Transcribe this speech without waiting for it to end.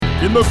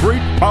In the great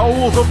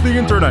bowels of the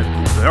internet,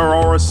 there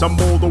are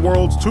assembled the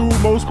world's two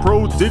most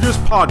prodigious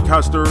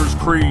podcasters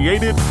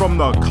created from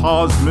the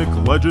cosmic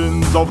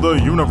legends of the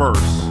universe.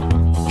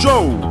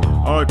 Joe,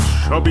 a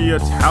chubby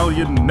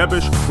Italian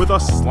nebbish with a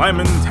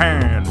slammin'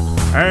 tan,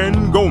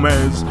 and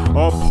Gomez,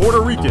 a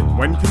Puerto Rican,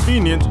 when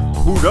convenient,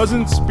 who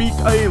doesn't speak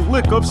a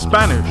lick of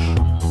Spanish.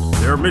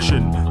 Their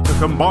mission, to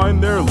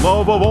combine their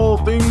love of all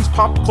things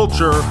pop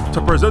culture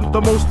to present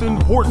the most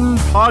important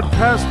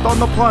podcast on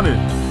the planet.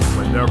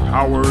 When their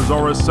powers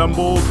are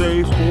assembled,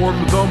 they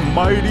form the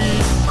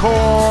mighty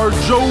Car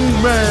Joe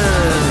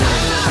Man.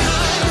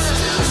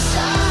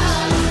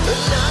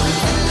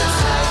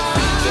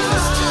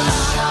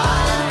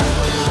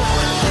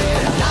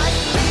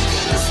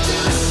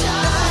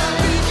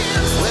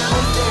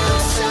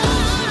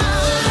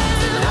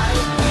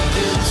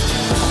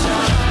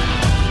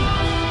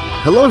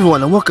 Hello,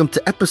 everyone, and welcome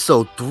to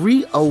episode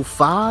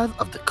 305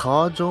 of the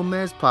Car Joe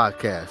Mez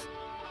podcast.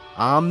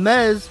 I'm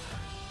Mez,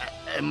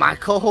 and my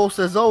co-host,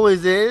 as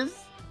always, is...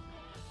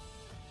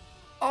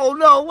 Oh,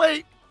 no,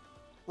 wait.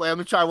 Let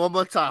me try one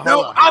more time.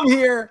 No, I'm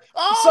here.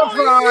 Oh,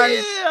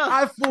 Surprise. yeah.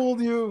 I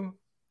fooled you.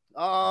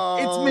 Oh.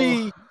 It's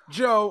me,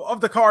 Joe,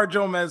 of the Car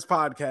Joe Mez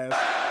podcast.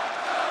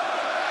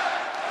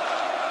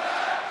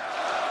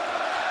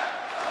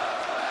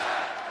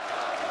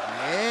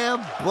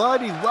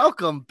 Buddy,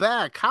 welcome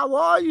back. How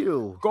are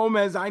you?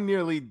 Gomez, I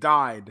nearly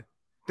died.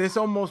 This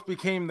almost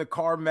became the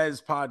Car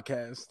Mez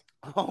podcast.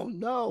 Oh,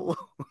 no.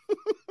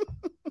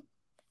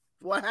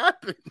 What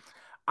happened?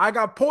 I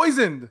got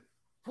poisoned.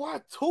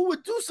 What? Who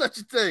would do such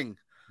a thing?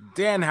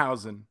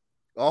 Danhausen.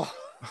 Oh,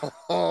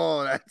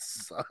 that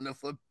son of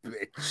a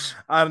bitch.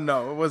 I don't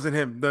know. It wasn't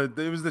him.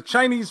 It was the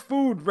Chinese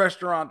food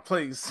restaurant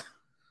place.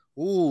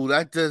 Ooh,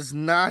 that does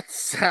not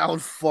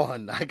sound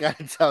fun. I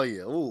gotta tell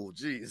you. Ooh,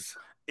 jeez.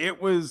 It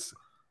was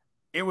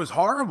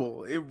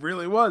horrible. It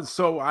really was.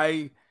 So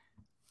I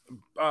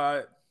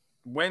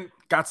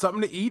got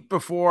something to eat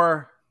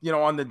before,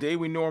 on the day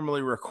we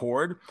normally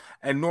record.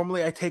 And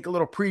normally I take a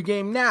little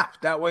pregame nap.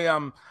 That way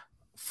I'm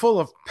full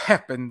of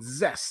pep and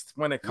zest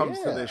when it comes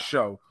to this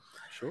show.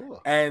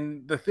 Sure.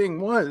 And the thing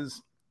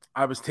was,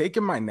 I was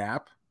taking my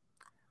nap.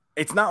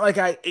 It's not like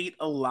I ate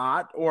a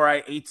lot or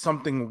I ate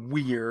something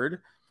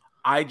weird.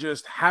 I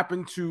just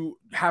happened to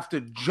have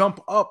to jump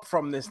up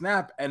from this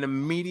nap and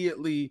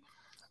immediately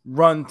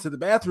run to the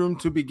bathroom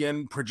to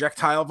begin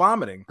projectile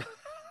vomiting.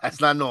 That's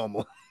not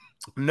normal.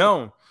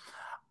 No.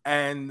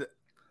 And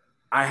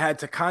I had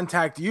to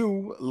contact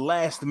you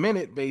last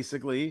minute,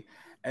 basically,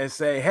 and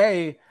say,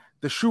 hey,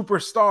 the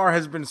superstar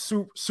has been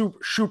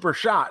super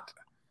shot.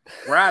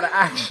 We're out of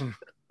action.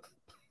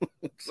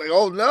 It's like,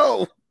 oh,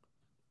 no.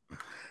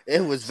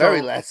 It was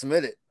very last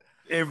minute.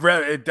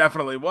 It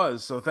definitely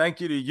was. So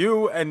thank you to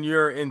you and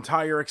your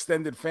entire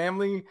extended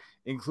family,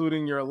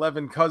 including your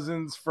 11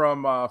 cousins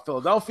from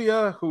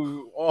Philadelphia,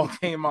 who all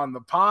came on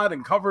the pod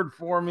and covered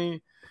for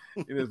me.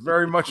 It is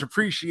very much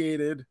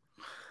appreciated.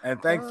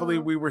 And thankfully,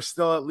 we were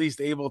still at least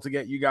able to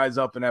get you guys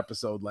up an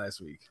episode last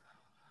week.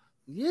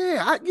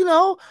 Yeah,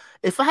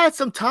 if I had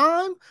some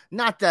time,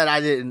 not that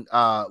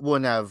I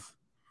wouldn't have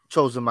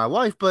chosen my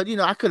wife, but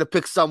I could have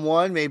picked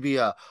someone, maybe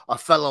a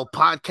fellow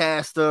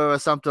podcaster or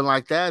something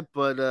like that,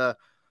 but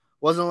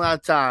wasn't a lot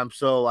of time.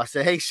 So I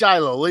said, hey,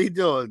 Shiloh, what are you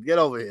doing? Get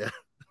over here.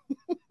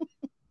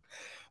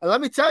 And let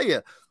me tell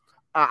you,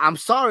 I'm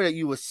sorry that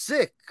you were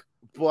sick,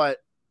 but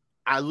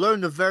I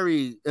learned a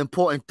very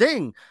important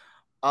thing.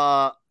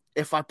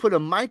 If I put a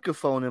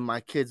microphone in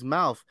my kid's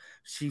mouth,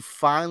 she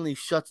finally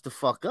shuts the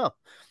fuck up,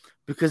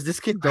 because this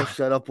kid don't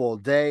shut up all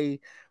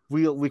day.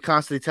 We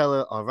constantly tell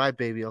her, all right,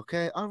 baby,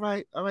 okay, all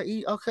right,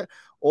 eat, okay,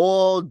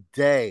 all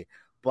day.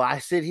 But I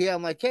sit here,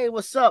 I'm like, hey,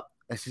 what's up?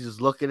 And she's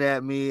just looking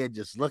at me.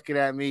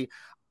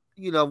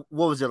 What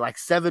was it, like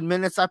 7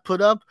 minutes I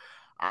put up?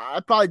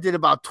 I probably did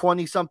about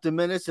 20-something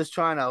minutes just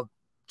trying to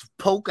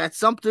poke at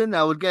something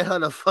that would get her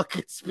to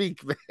fucking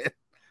speak, man.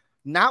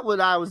 Not what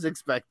I was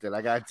expecting,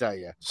 I gotta tell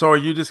you. So are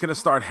you just going to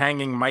start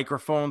hanging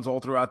microphones all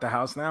throughout the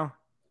house now?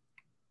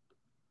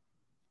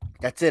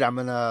 That's it. I'm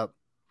going to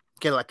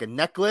get like a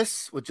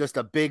necklace with just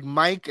a big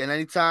mic, and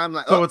anytime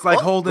it's like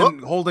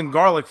holding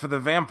garlic for the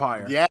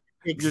vampire. Yeah,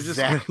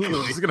 exactly.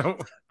 You're just gonna...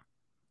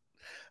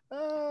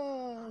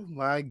 Oh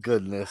my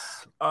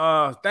goodness.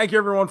 Thank you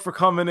everyone for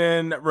coming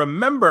in.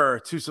 Remember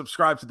to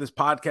subscribe to this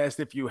podcast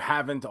if you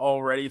haven't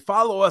already.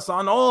 Follow us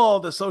on all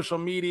the social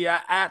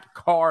media at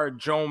Car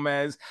Joe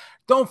Mez.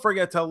 Don't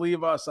forget to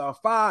leave us a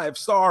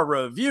 5-star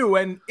review.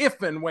 And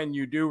if and when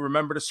you do,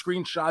 remember to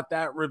screenshot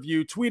that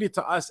review, tweet it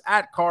to us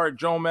at Car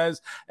Joe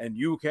Mez, and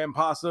you can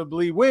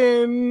possibly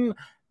win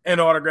an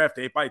autographed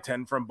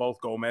 8x10 from both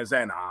Gomez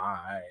and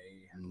I.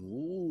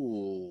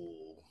 Ooh,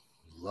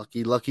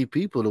 lucky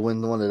people to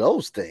win one of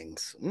those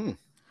things.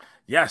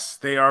 Yes,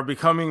 they are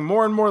becoming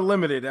more and more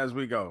limited as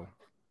we go.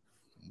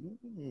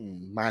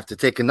 Might have to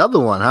take another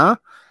one, huh?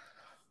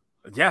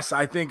 Yes,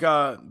 I think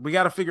we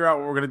got to figure out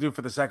what we're going to do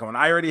for the second one.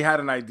 I already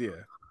had an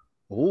idea.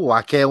 Oh,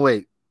 I can't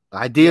wait.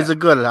 Ideas are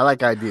good. I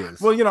like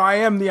ideas. Well, I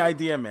am the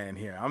idea man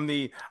here. I'm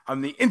the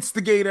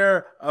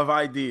instigator of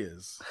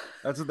ideas.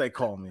 That's what they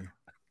call me.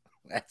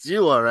 That's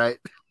you, all right.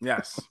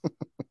 Yes.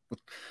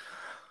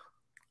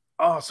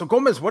 Oh, so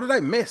Gomez, what did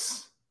I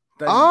miss?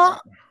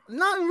 Not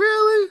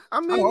really. I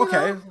mean,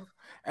 okay.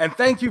 And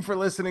thank you for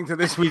listening to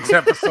this week's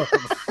episode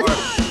of the Fun.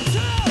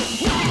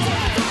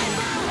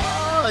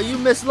 You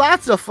missed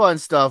lots of fun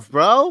stuff,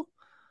 bro.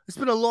 It's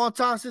been a long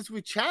time since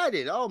we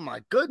chatted. Oh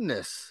my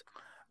goodness.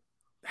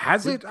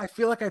 Has it? I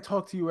feel like I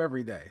talk to you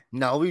every day.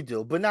 No, we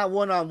do, but not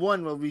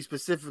one-on-one when we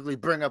specifically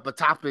bring up a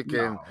topic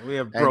and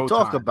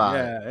talk about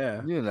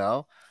it.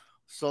 Yeah.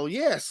 So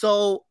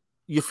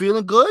you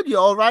feeling good? You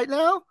all right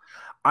now?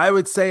 I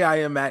would say I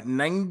am at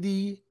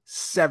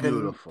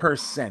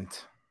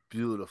 97%.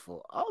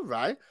 Beautiful. All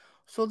right.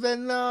 So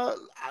then I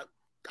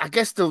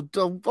guess the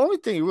only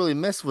thing you really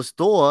missed was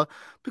Thor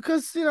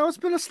because, it's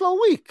been a slow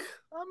week.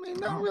 I mean,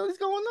 not really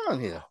going on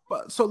here.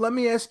 But so let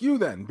me ask you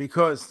then,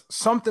 because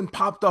something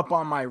popped up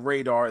on my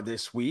radar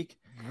this week.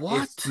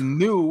 What? It's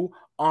new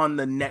on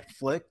the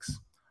Netflix.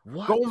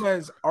 What?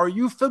 Gomez, are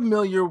you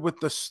familiar with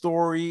the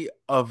story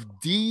of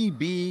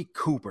DB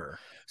Cooper?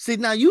 See,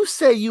 now you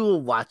say you were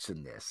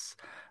watching this,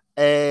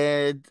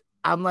 and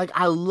I'm like,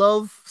 I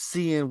love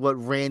seeing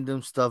what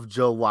random stuff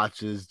Joe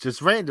watches,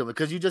 just randomly,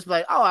 because you just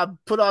like, oh, I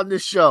put on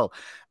this show.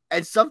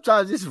 And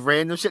sometimes it's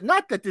random shit.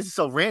 Not that this is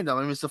so random.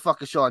 I mean, it's a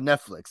fucking show on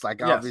Netflix.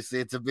 Like, obviously,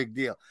 it's a big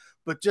deal.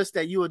 But just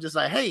that you were just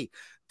like, hey,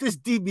 this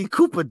DB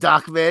Cooper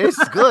doc, man,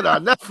 it's good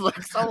on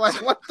Netflix. I'm like,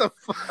 what the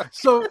fuck?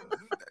 So,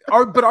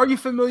 are you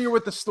familiar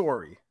with the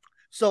story?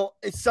 So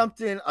it's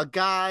something, a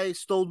guy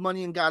stole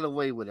money and got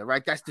away with it,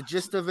 right? That's the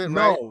gist of it,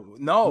 right?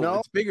 No,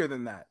 it's bigger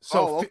than that.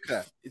 So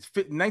okay. It's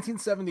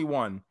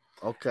 1971.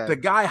 Okay. The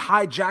guy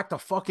hijacked a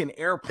fucking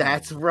airplane.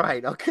 That's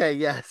right. Okay,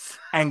 yes.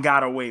 And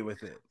got away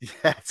with it.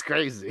 That's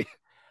crazy.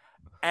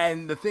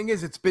 And the thing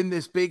is, it's been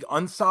this big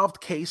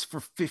unsolved case for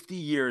 50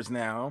 years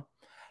now.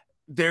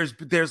 There's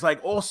like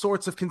all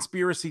sorts of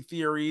conspiracy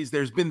theories.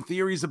 There's been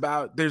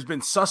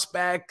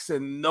suspects,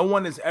 and no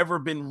one has ever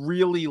been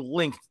really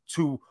linked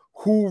to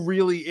who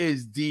really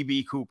is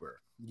DB Cooper.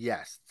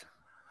 Yes.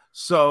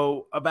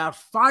 So about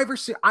 5 or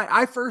 6,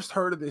 I first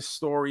heard of this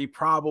story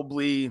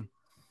probably,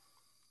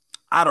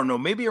 I don't know,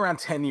 maybe around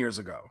 10 years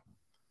ago.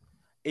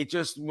 It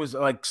just was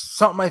like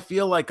something I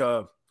feel like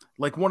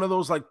one of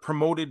those like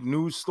promoted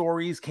news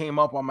stories came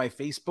up on my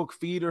Facebook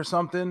feed or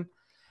something.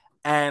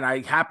 And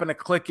I happened to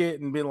click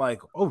it and be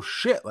like, oh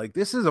shit, like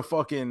this is a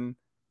fucking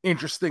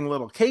interesting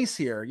little case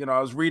here.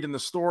 I was reading the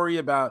story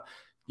about,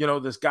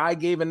 this guy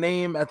gave a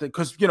name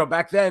because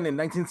back then in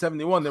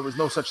 1971, there was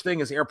no such thing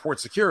as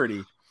airport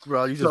security.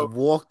 Bro, you just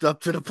walked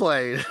up to the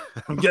plane.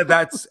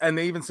 Yeah, and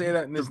they even say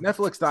that in this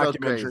Netflix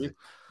documentary.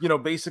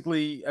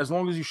 Basically, as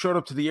long as you showed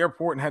up to the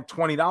airport and had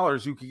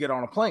 $20, you could get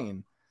on a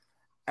plane.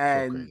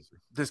 And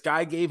this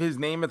guy gave his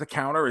name at the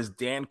counter as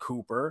Dan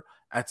Cooper.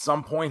 At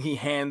some point, he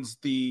hands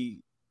the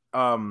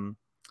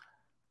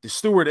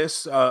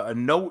stewardess a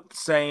note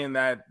saying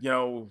that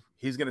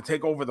he's going to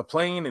take over the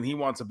plane and he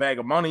wants a bag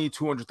of money,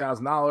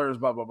 $200,000,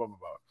 blah blah blah blah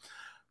blah.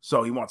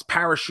 So he wants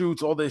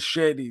parachutes, all this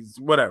shit. He's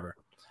whatever.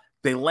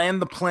 They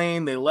land the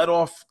plane, they let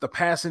off the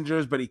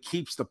passengers, but he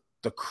keeps the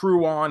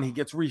crew on. He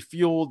gets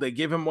refueled. They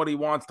give him what he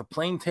wants. The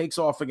plane takes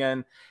off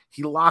again.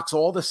 He locks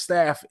all the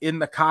staff in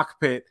the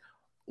cockpit,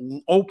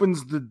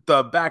 opens the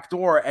back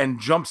door, and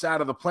jumps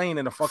out of the plane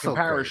in a fucking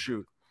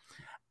parachute.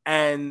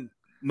 And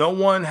no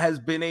one has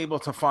been able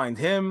to find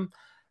him.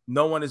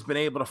 No one has been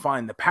able to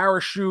find the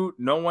parachute.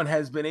 No one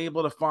has been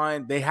able to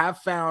find. They have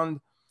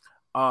found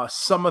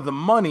some of the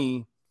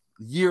money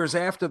years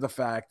after the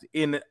fact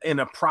in an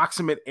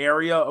approximate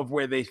area of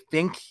where they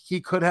think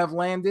he could have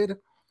landed.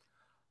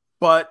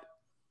 But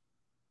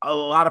a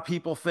lot of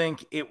people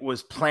think it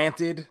was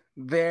planted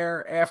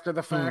there after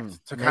the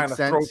fact to kind of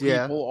throw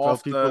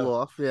people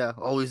off. Yeah,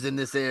 always in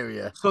this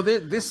area. So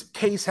this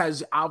case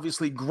has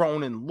obviously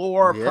grown in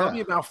lore.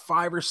 Probably about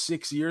 5 or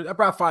 6 years,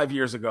 about 5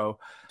 years ago.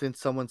 Didn't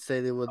someone say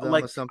they were them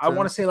like or something? I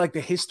want to say like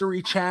the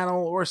History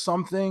Channel or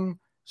something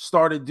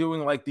started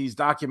doing like these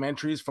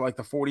documentaries for like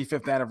the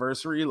 45th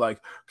anniversary. Like,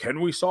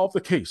 can we solve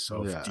the case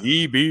of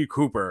DB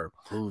Cooper?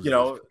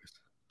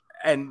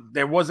 And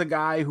there was a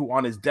guy who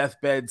on his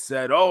deathbed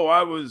said, "Oh,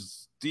 I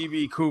was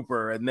DB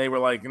Cooper," and they were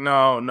like,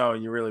 "No,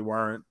 you really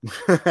weren't."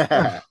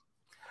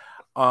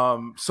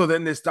 So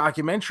then this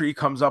documentary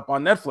comes up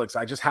on Netflix.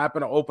 I just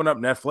happened to open up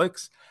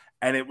Netflix,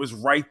 and it was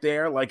right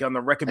there, like on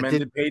the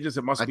recommended pages.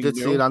 It must be. I did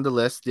see it on the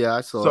list. Yeah,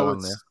 I saw it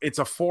on there. It's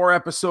a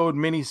 4-episode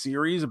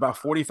miniseries, about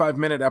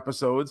 45-minute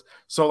episodes.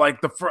 So like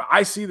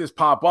I see this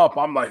pop up,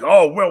 I'm like,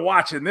 "Oh, we're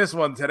watching this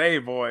one today,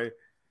 boy!"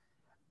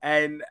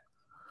 And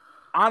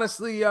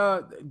honestly,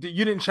 you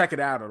didn't check it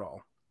out at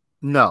all?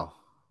 No.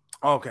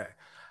 Okay.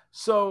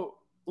 So,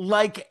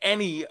 like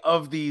any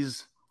of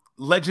these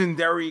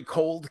legendary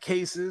cold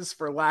cases,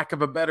 for lack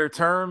of a better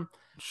term,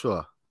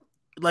 sure.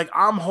 Like,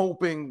 I'm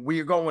hoping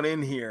we're going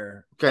in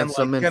here and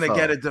like, gonna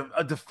get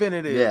a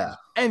definitive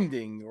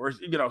ending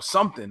or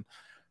something,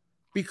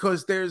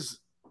 because there's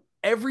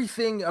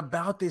everything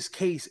about this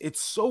case,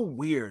 it's so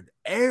weird.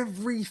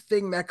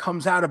 Everything that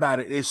comes out about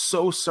it is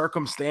so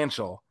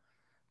circumstantial.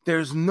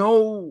 There's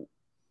no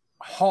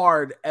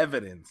hard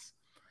evidence.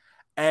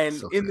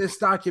 And in this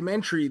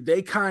documentary,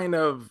 they kind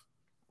of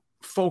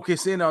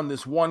focus in on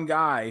this one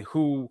guy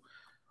who,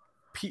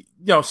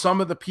 some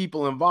of the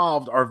people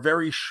involved are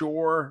very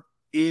sure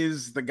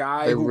is the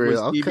guy who was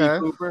DB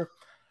Cooper.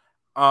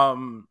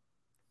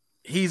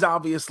 He's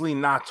obviously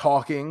not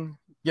talking.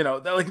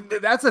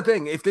 That's the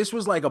thing. If this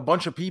was like a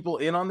bunch of people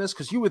in on this,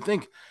 because you would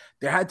think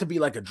there had to be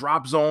like a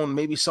drop zone.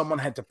 Maybe someone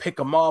had to pick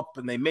them up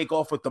and they make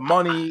off with the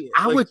money.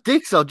 I would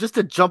think so. Just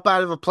to jump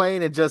out of a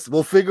plane and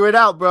we'll figure it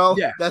out, bro.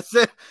 Yeah, that's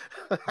it.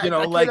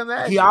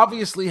 He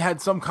obviously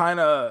had some kind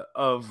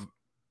of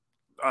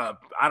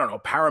I don't know,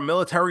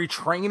 paramilitary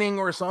training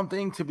or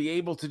something to be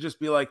able to just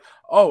be like,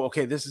 oh,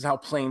 okay, this is how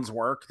planes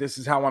work. This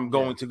is how I'm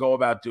going to go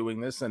about doing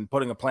this and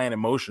putting a plan in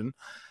motion.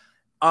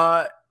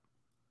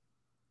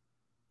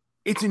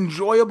 It's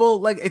enjoyable.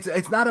 Like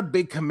it's not a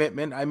big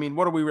commitment. I mean,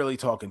 what are we really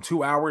talking?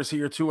 2 hours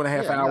here,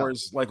 2.5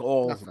 hours, like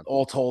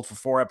all told for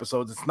 4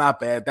 episodes. It's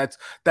not bad.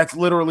 That's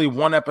literally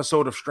one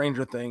episode of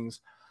Stranger Things.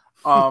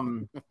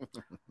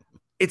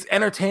 It's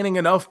entertaining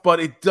enough, but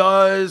it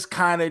does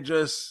kind of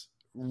just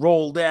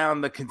roll down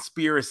the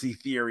conspiracy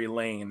theory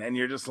lane, and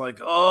you're just like,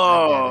 come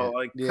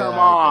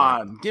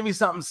on, give me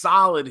something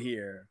solid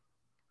here.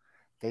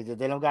 They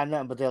don't got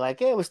nothing, but they're like,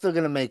 hey, we're still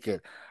gonna make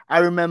it. I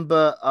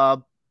remember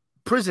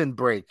Prison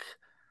Break,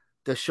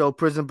 the show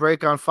Prison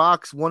Break on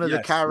Fox. One of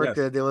the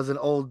characters, there was an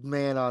old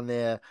man on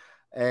there,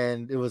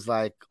 and it was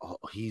like, oh,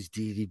 he's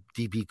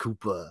DB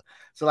Cooper.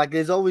 So like,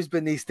 there's always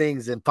been these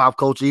things in pop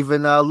culture.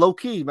 Even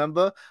Low-Key,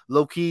 remember?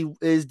 Low-Key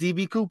is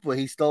DB Cooper.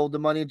 He stole the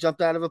money and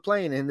jumped out of a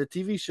plane in the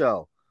TV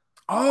show.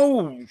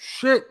 Oh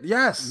shit!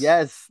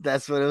 Yes,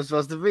 that's what it was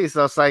supposed to be.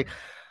 So it's like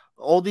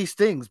all these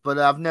things, but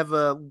I've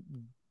never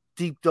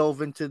deep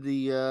dove into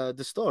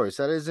the story.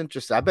 So that is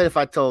interesting. I bet if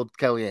I told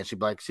Kellyanne,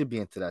 she'd be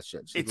into that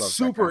shit. It's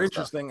super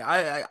interesting.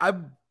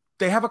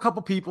 They have a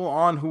couple people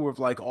on who have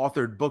like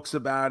authored books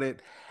about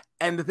it.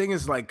 And the thing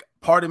is, like,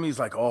 part of me is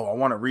like, oh, I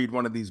want to read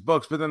one of these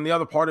books. But then the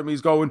other part of me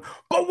is going,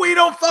 but we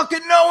don't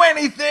fucking know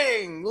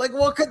anything. Like,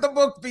 what could the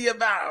book be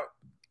about?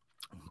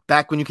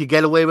 Back when you could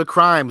get away with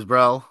crimes,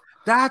 bro.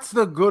 That's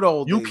the good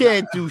old days. You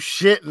can't do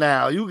shit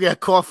now. You get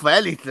caught for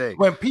anything.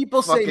 When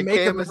people say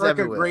make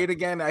America great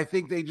again, I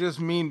think they just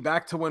mean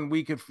back to when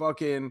we could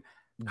fucking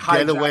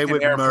get away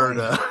with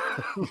murder.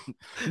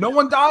 No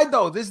one died,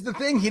 though. This is the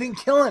thing. He didn't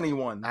kill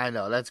anyone. I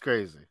know. That's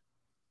crazy.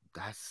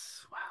 Wow.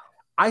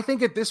 I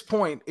think at this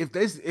point,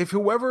 if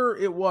whoever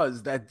it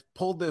was that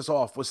pulled this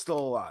off was still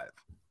alive,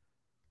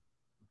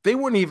 they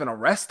wouldn't even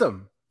arrest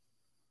him.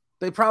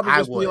 They'd probably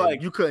just be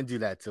like, you couldn't do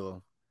that to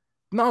him.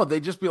 No,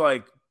 they'd just be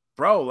like,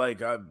 bro,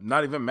 like, I'm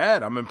not even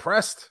mad. I'm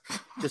impressed.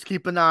 Just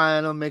keep an eye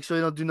on him. Make sure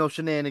you don't do no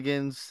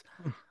shenanigans.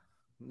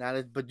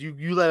 But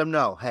you let him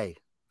know, hey,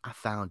 I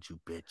found you,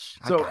 bitch.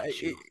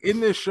 In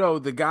this show,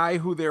 the guy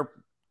who the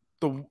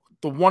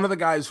one of the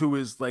guys who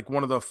is like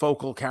one of the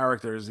focal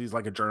characters, he's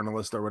like a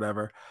journalist or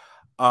whatever.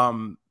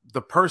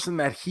 The person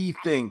that he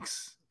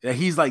thinks that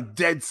he's like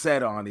dead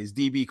set on is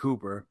DB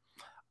Cooper.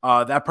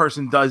 That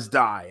person does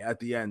die at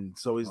the end.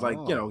 So he's like,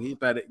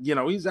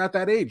 he's at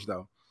that age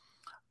though.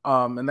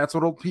 And that's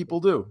what old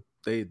people do.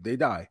 They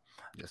die.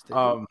 Yes, they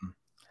do.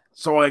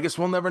 So I guess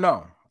we'll never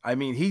know. I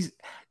mean,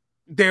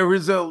 there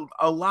is a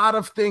lot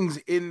of things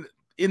in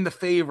the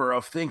favor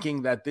of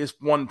thinking that this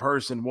one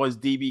person was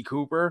DB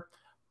Cooper,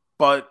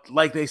 but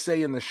like they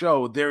say in the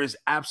show, there is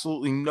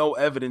absolutely no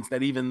evidence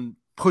that even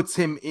puts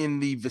him in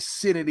the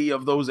vicinity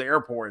of those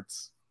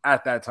airports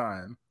at that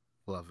time.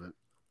 Love it.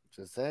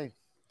 Just say.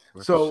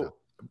 So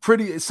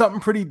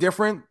something pretty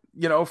different,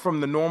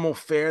 from the normal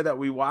fare that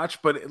we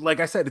watch. But like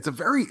I said, it's a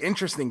very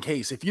interesting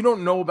case. If you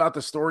don't know about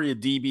the story of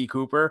DB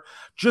Cooper,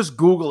 just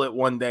Google it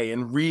one day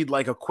and read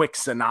like a quick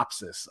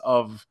synopsis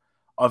of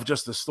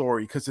just the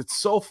story, because it's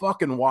so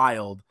fucking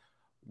wild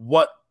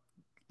what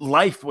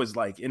life was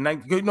like. And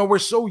we're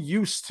so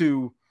used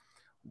to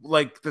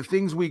like the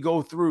things we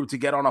go through to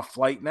get on a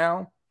flight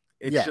now.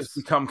 It's just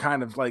become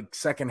kind of like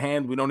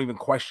secondhand. We don't even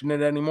question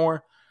it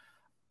anymore.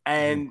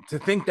 And to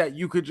think that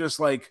you could just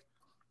like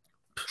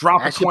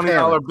drop a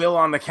 $20 bill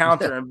on the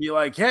counter and be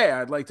like, hey,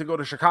 I'd like to go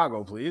to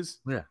Chicago, please.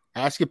 Yeah.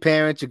 Ask your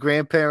parents, your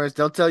grandparents.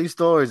 They'll tell you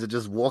stories of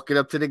just walking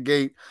up to the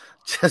gate,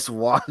 just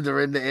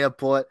wander in the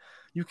airport.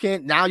 You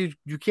can't now. You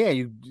can.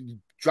 You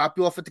drop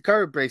you off at the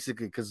curb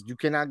basically because you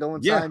cannot go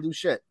inside and do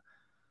shit.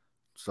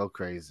 So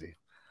crazy.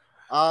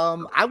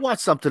 I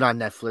watched something on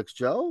Netflix,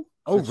 Joe.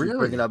 Oh, really?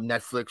 Bringing up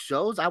Netflix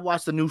shows. I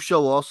watched a new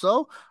show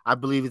also. I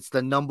believe it's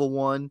the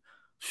 #1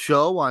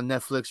 show on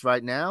Netflix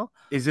right now.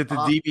 Is it the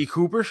DB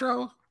Cooper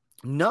show?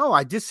 No,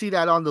 I did see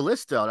that on the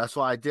list though. That's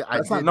why I did.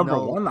 That's not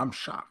 #1. I'm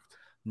shocked.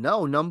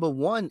 No,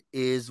 #1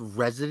 is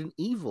Resident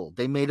Evil.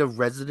 They made a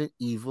Resident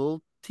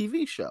Evil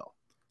TV show.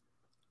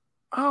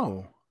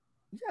 Oh,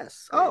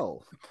 yes.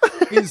 Oh,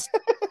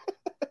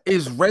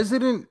 is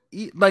Resident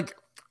like?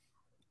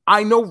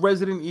 I know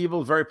Resident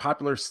Evil is a very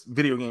popular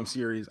video game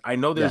series. I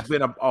know there's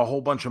been a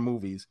whole bunch of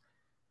movies.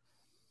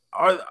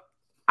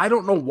 I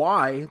don't know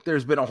why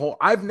there's been a whole.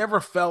 I've never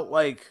felt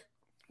like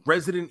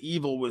Resident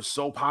Evil was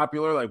so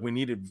popular, like we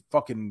needed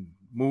fucking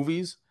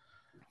movies.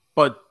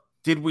 But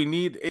did we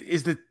need a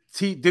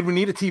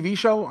TV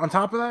show on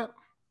top of that?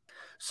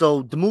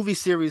 So the movie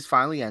series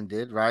finally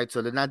ended, right?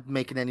 So they're not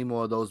making any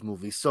more of those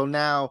movies. So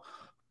now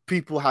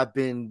people have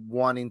been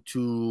wanting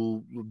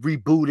to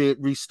reboot it,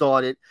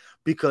 restart it,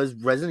 because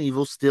Resident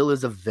Evil still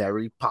is a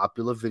very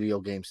popular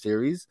video game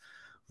series.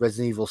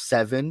 Resident Evil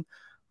 7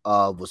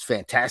 was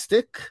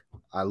fantastic.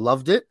 I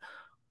loved it.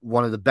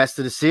 One of the best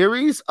of the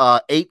series.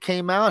 8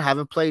 came out.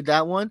 Haven't played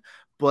that one.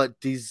 But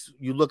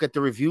you look at the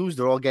reviews,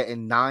 they're all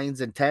getting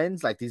 9s and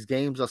 10s. Like, these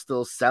games are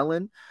still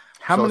selling.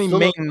 How many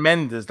main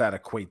men does that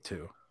equate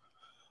to?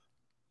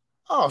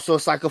 Oh, so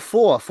it's like a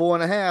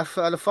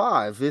 4.5 out of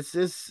 5.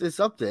 It's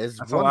up there. It's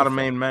That's wonderful. A lot of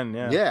main men,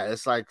 yeah. Yeah,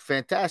 it's like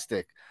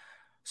fantastic.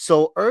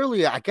 So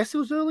earlier, I guess it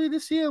was earlier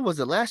this year. Was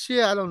it last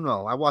year? I don't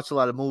know. I watch a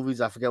lot of movies.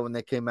 I forget when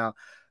they came out.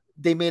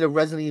 They made a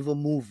Resident Evil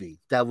movie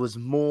that was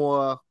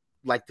more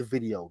like the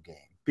video game,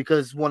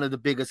 because one of the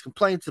biggest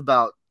complaints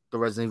about the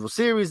Resident Evil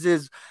series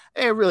is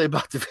it ain't really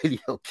about the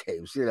video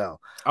games, you know.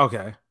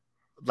 Okay.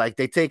 Like,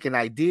 they take an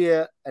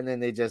idea and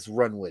then they just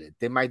run with it.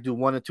 They might do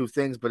 1 or 2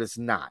 things, but it's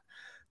not.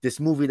 This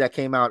movie that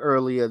came out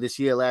earlier this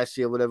year, last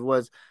year, whatever it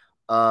was,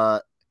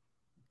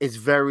 it's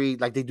very,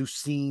 like, they do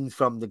scenes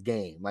from the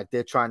game. Like,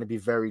 they're trying to be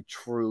very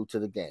true to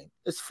the game.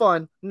 It's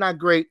fun, not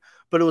great,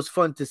 but it was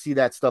fun to see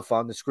that stuff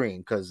on the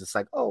screen, because it's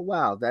like, oh,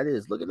 wow,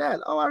 look at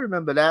that. Oh, I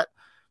remember that.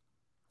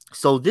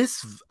 So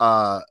this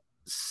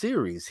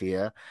series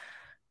here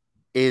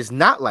is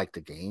not like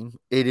the game.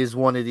 It is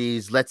one of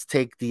these, let's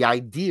take the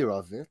idea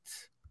of it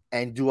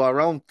and do our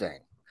own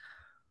thing.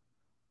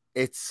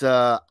 It's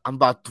I'm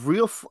about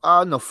 4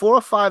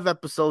 or 5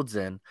 episodes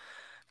in.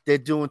 They're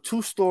doing 2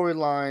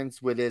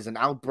 storylines where there's an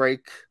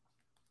outbreak,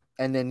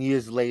 and then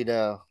years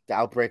later the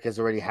outbreak has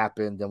already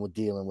happened and we're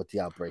dealing with the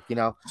outbreak, you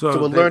know. So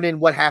we're learning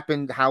what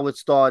happened, how it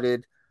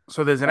started.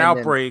 So there's an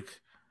outbreak,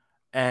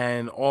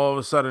 and all of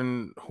a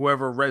sudden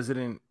whoever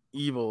Resident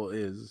Evil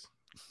is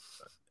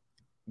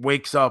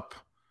wakes up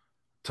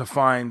to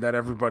find that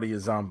everybody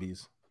is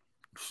zombies.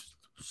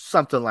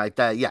 Something like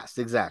that. Yes,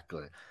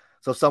 exactly.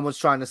 So someone's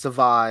trying to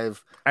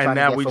survive. And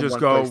now we just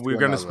go, we're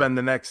going to spend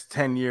the next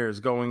 10 years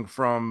going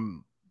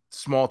from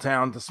small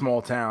town to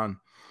small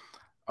town,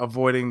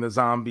 avoiding the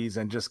zombies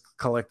and just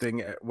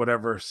collecting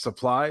whatever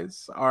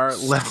supplies are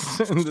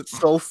left.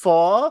 So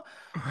far,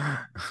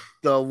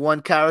 the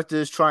one character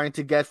is trying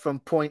to get from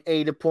point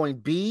A to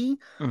point B.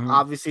 Mm-hmm.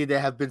 Obviously, there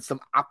have been some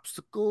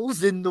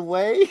obstacles in the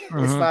way.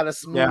 Mm-hmm. It's not a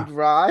smooth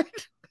ride.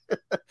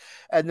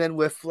 And then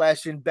we're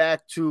flashing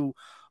back to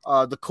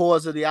the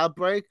cause of the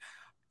outbreak.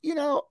 You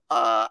know,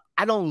 I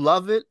don't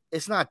love it.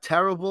 It's not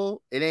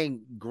terrible. It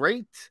ain't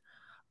great.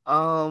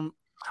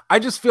 I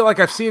just feel like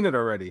I've seen it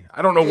already.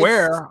 I don't know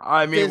where.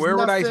 I mean, where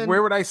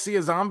would I see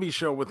a zombie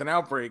show with an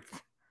outbreak?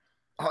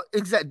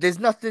 Exactly. There's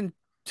nothing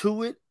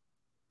to it.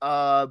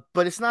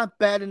 But it's not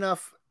bad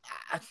enough.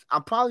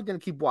 I'm probably gonna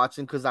keep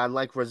watching because I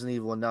like Resident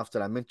Evil enough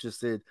that I'm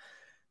interested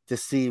to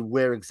see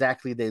where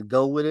exactly they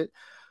go with it.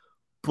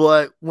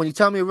 But when you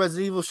tell me a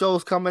Resident Evil show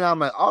is coming out, I'm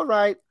like, all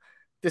right,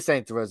 this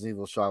ain't the Resident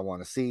Evil show I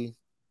want to see.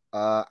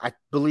 I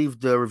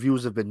believe the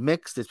reviews have been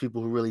mixed. There's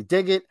people who really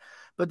dig it,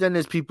 but then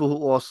there's people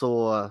who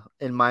also are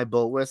in my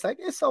boat where it's like,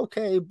 it's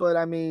okay, but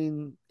I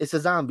mean, it's a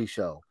zombie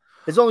show.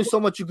 There's only so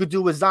much you could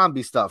do with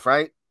zombie stuff,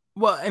 right?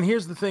 Well, and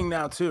here's the thing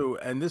now, too,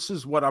 and this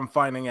is what I'm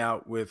finding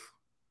out with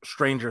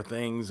Stranger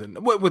Things and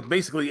with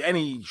basically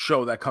any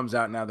show that comes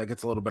out now that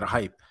gets a little bit of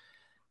hype.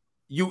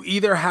 You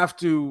either have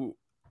to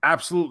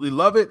absolutely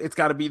love it, it's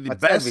got to be the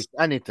best,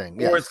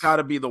 anything, or it's got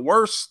to be the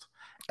worst.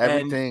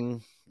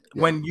 Everything.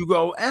 And when you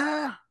go,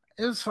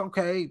 it's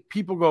okay,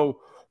 people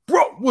go,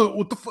 bro,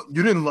 what the fuck?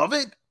 You didn't love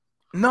it?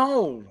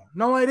 No,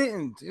 I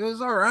didn't. It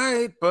was all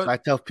right, but I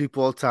tell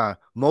people all the time,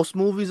 most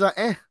movies are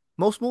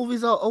Most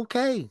movies are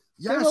okay.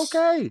 Yes.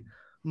 They're okay.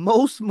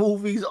 Most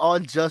movies are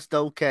just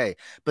okay.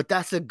 But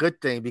that's a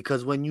good thing,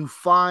 because when you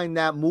find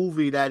that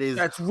movie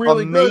that's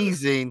really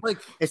amazing,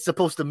 it's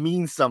supposed to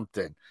mean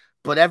something.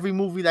 But every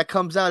movie that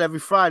comes out every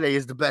Friday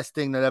is the best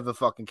thing that ever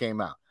fucking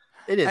came out.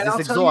 It is.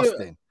 It's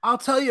exhausting. I'll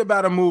tell you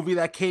about a movie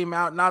that came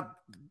out not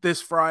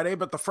this Friday,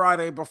 but the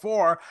Friday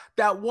before,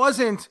 that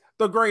wasn't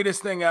the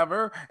greatest thing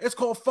ever. It's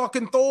called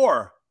fucking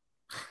Thor.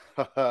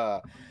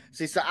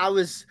 See, so I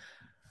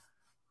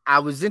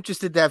was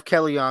interested to have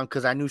Kelly on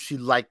because I knew she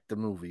liked the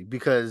movie,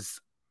 because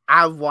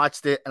I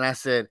watched it and I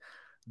said,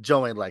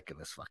 Joe ain't liking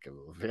this fucking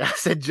movie. I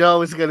said,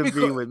 Joe is going to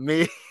be with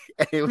me.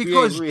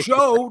 Because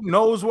Joe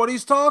knows what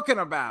he's talking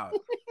about.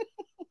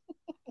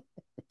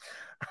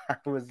 I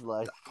was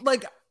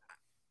like,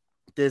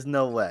 there's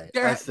no way.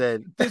 I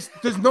said,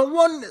 does no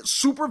one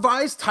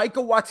supervise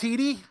Taika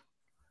Waititi?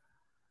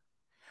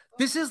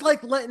 This is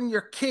like letting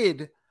your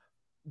kid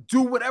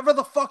do whatever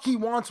the fuck he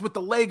wants with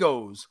the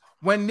Legos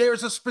when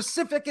there's a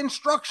specific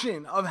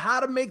instruction of how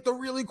to make the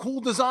really cool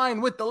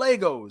design with the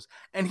Legos.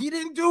 And he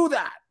didn't do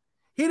that.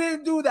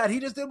 He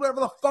just did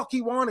whatever the fuck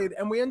he wanted.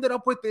 And we ended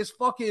up with this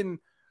fucking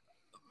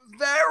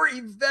very,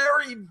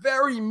 very,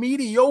 very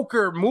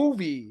mediocre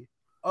movie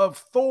of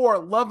Thor: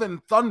 Love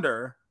and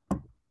Thunder.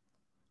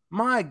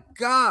 My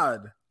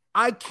God,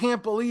 I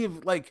can't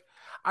believe, like,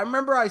 I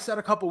remember I said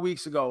a couple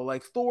weeks ago,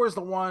 like, Thor's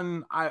the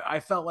one I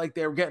felt like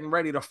they were getting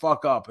ready to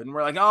fuck up. And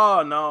we're like,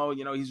 oh, no,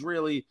 you know, he's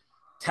really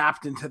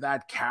tapped into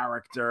that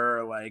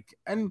character. Like,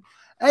 and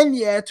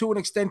yeah, to an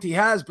extent he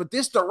has, but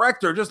this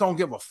director just don't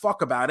give a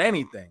fuck about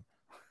anything.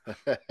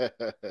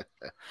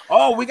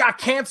 Oh, we got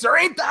cancer.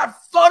 Ain't that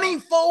funny,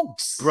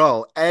 folks?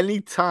 Bro,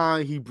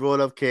 anytime he brought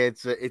up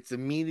cancer, it's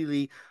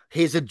immediately,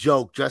 here's a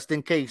joke just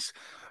in case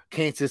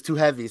cancer is too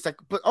heavy. It's like,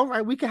 but all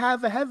right, we can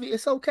have it heavy.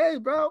 It's okay,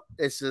 bro.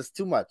 It's just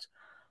too much.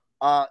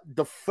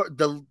 The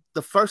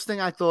first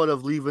thing I thought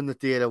of leaving the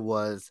theater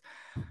was,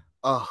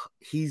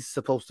 he's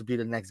supposed to be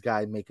the next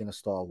guy making a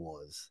Star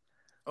Wars.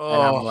 Oh.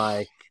 And I'm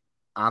like,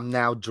 I'm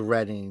now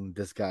dreading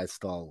this guy's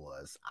Star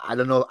Wars. I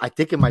don't know. I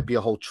think it might be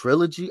a whole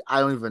trilogy. I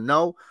don't even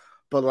know.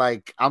 But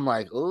like, I'm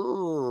like,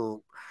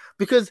 oh,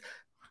 because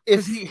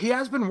if he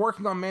has been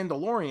working on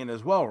Mandalorian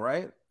as well,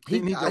 right? I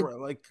think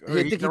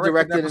he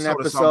directed an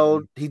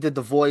episode. He did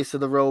the voice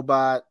of the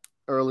robot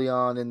early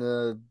on in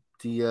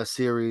the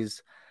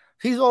series.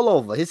 He's all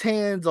over. His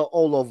hands are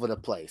all over the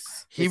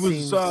place. He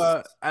was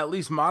at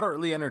least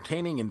moderately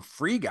entertaining in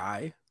Free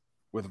Guy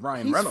with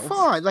Ryan Reynolds. He's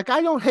fine. Like,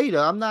 I don't hate her.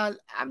 I'm not.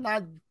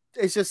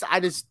 It's just I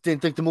just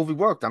didn't think the movie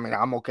worked. I mean,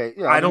 I'm okay.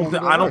 You know, I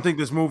don't think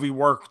this movie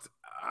worked.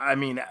 I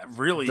mean,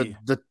 really,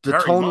 the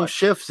tonal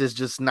shifts is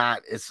just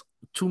not. It's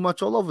too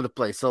much all over the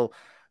place. So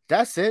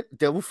that's it.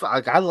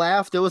 I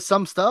laughed. There was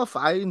some stuff.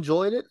 I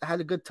enjoyed it. I had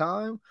a good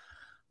time.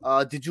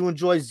 Did you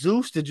enjoy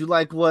Zeus? Did you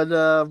like what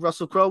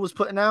Russell Crowe was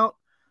putting out?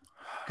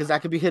 Because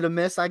that could be hit or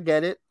miss. I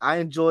get it. I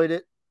enjoyed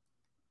it.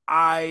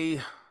 I'm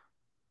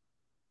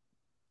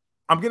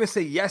gonna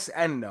say yes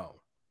and no.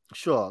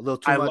 Sure, a little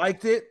too much. I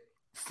liked it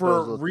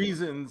for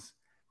reasons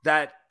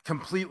that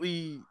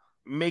completely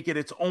make it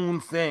its own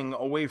thing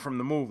away from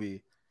the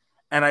movie,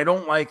 and I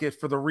don't like it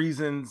for the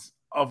reasons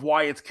of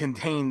why it's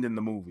contained in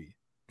the movie.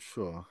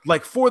 Sure.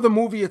 Like, for the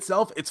movie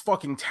itself, it's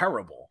fucking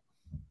terrible.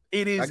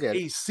 It is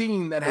a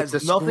scene that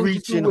has nothing to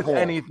do with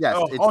anything. Yes,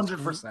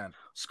 100%.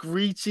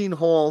 Screeching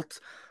halt.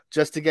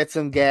 Just to get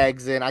some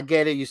gags in. I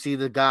get it. You see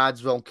the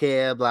gods don't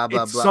care, blah,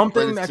 blah, it's blah.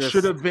 Something that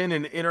should have been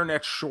an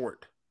internet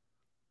short.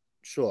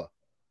 Sure.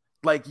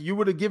 Like, you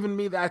would have given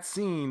me that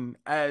scene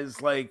as,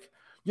 like,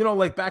 you know,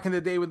 like back in the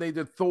day when they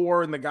did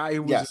Thor and the guy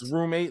who was his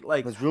roommate.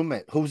 Like, his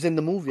roommate. Who's in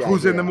the movie.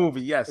 Who's in the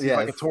movie, yes. He's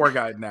like a tour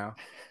guide now.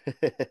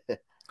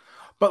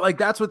 But, like,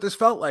 that's what this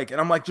felt like.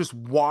 And I'm like, just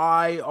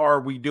why are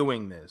we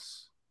doing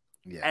this?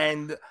 Yeah.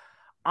 And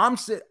I'm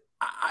sitting...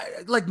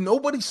 like,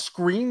 nobody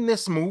screened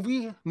this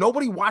movie.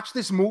 Nobody watched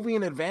this movie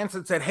in advance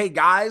and said, hey,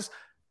 guys,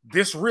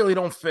 this really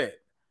don't fit.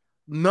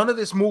 None of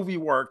this movie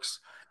works.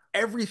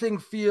 Everything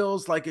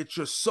feels like it's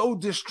just so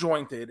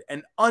disjointed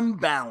and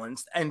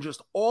unbalanced and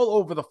just all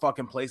over the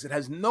fucking place. It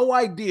has no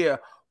idea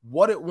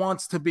what it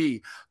wants to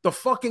be. The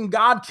fucking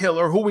God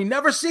killer who we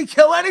never see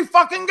kill any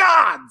fucking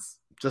gods.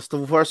 Just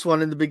the first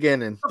one in the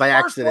beginning by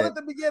accident. One at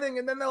the beginning,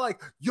 and then they're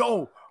like,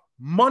 yo,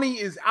 money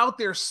is out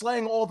there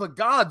slaying all the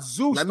gods.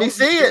 Zeus, let me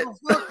see it.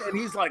 And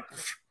he's like,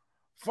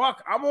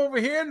 fuck, I'm over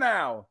here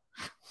now.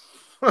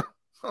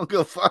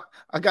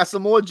 I got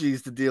some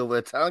orgies to deal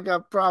with. I don't got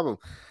a problem.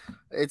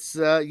 It's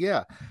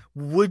yeah.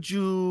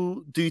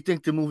 Do you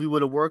think the movie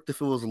would have worked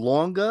if it was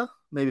longer?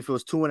 Maybe if it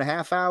was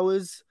 2.5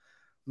 hours,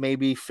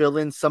 maybe fill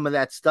in some of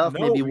that stuff.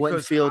 Maybe it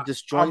wouldn't feel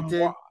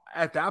disjointed.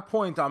 At that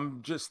point,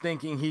 I'm just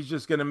thinking he's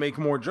just gonna make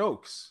more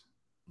jokes.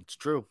 It's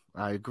true.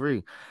 I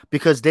agree.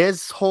 Because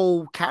there's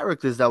whole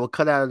characters that were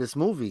cut out of this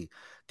movie.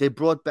 They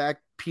brought back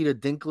Peter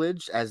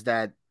Dinklage as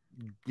that,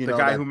 the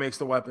guy who makes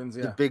the weapons,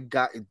 the big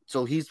guy.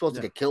 So he's supposed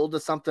to get killed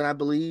or something, I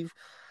believe.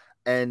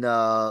 And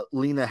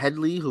Lena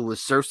Headey, who was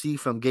Cersei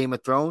from Game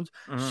of Thrones,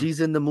 she's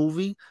in the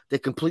movie. They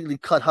completely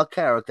cut her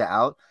character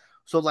out.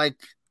 So, like,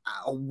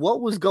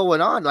 what was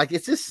going on? Like,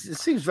 it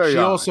seems very. She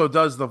also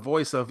does the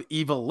voice of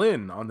Eva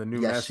Lynn on the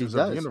new Masters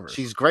of the Universe.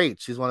 She's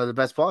great. She's one of the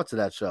best parts of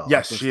that show.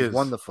 Yes, she is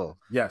wonderful.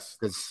 Yes,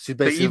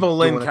 the Eva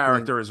Lynn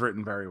character is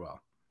written very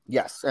well.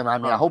 Yes, and I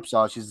mean, I hope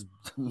so. She's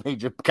a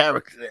major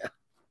character there.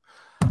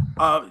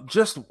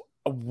 Just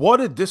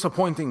what a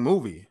disappointing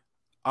movie.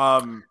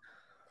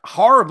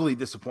 Horribly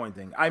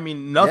disappointing. I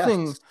mean,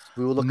 nothing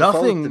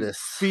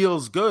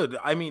feels good.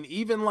 I mean,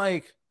 even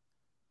like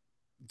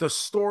the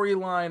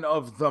storyline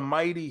of the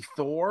mighty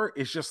Thor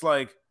is just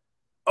like,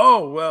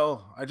 oh,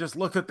 well, I just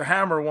looked at the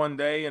hammer one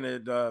day and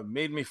it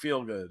made me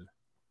feel good.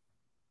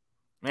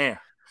 Man.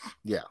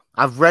 Yeah.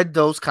 I've read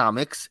those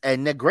comics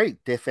and they're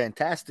great. They're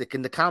fantastic.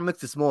 In the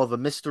comics, it's more of a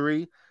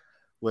mystery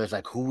where it's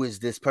like, who is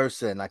this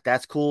person? Like,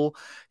 that's cool.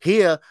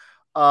 Here,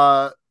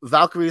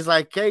 Valkyrie's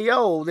like, hey,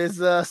 yo, there's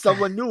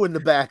someone new in the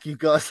back. You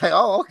go, it's like,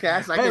 oh, okay.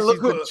 It's like, hey, she's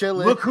been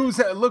chilling. Look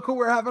who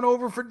we're having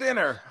over for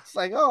dinner. It's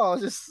like, oh,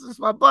 it's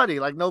my buddy.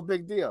 Like, no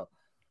big deal.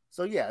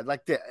 So yeah,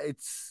 like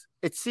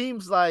it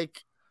seems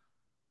like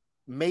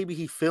maybe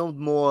he filmed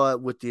more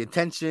with the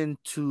intention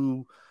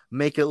to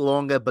make it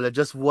longer, but it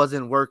just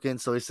wasn't working.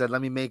 So he said,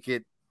 let me make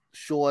it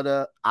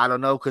shorter? I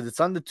don't know, because it's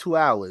under 2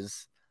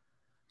 hours.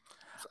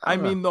 So I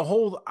don't know.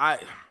 mean,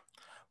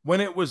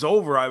 when it was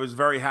over, I was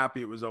very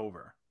happy it was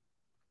over.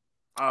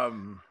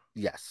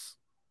 Yes.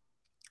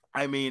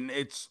 I mean,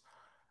 it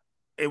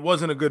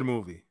wasn't a good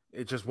movie.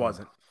 It just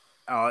wasn't.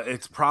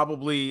 It's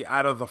probably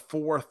out of the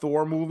 4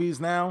 Thor movies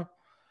now.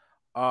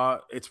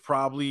 It's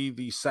probably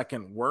the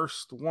second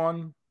worst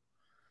one.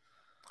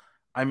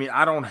 I mean,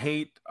 I don't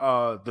hate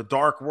the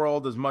Dark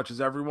World as much as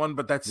everyone,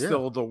 but that's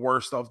still the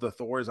worst of the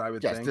Thors, I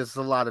would think. There's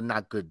a lot of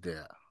not good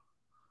there.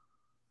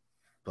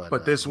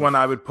 But this one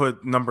I would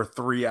put number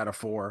 3 out of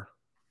 4.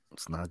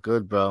 It's not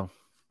good, bro.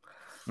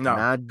 No,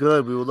 not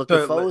good. We were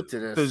looking forward to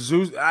this. The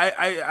Zeus,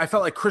 I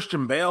felt like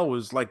Christian Bale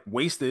was like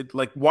wasted.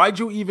 Like, why'd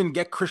you even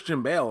get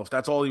Christian Bale if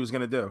that's all he was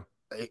gonna do?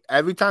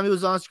 Every time he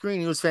was on screen,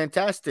 he was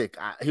fantastic.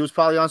 He was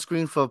probably on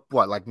screen for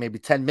what, like maybe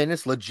 10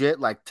 minutes, legit,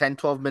 like 10,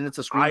 12 minutes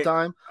of screen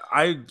time.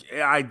 I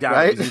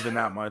doubt it was even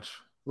that much.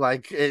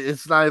 Like,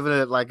 it's not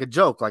even like a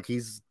joke. Like,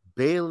 he's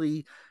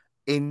barely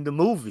in the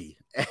movie,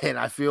 and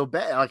I feel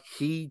bad. Like,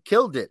 he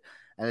killed it,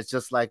 and it's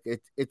just like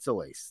it's a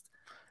waste.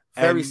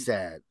 Very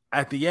sad.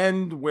 At the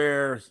end,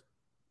 where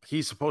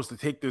he's supposed to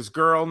take this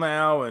girl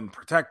now and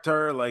protect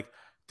her, like,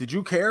 did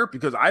you care?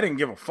 Because I didn't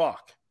give a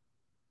fuck.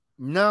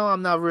 No,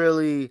 I'm not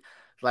really.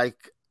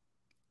 Like,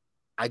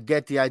 I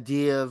get the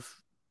idea of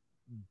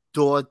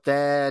doing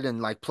that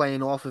and like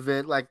playing off of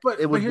it. Like,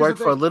 it would work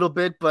for a little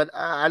bit, but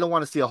I don't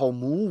want to see a whole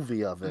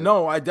movie of it.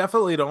 No, I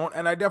definitely don't.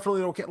 And I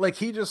definitely don't care. Like,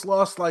 he just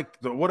lost like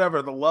the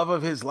love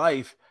of his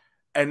life.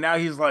 And now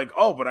he's like,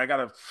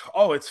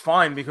 it's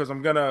fine because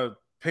I'm going to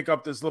pick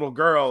up this little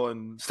girl.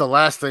 And it's the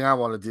last thing I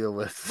want to deal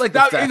with. Like,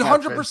 that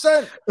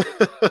 100%.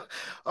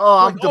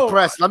 I'm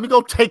depressed. Let me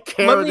go take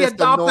care of this. Let me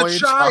adopt a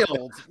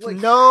child. Like,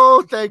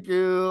 no, thank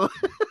you.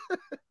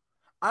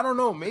 I don't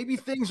know. Maybe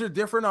things are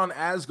different on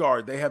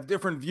Asgard. They have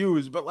different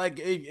views, but like,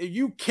 if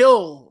you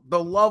kill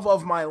the love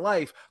of my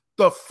life,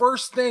 the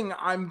first thing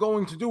I'm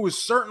going to do is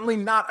certainly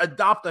not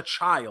adopt a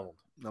child.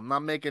 I'm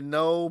not making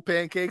no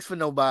pancakes for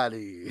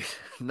nobody.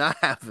 Not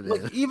happening.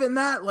 Like, even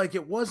that, like,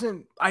 it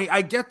wasn't.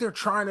 I get they're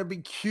trying to be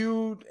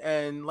cute,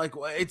 and like,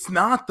 it's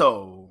not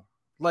though.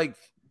 Like,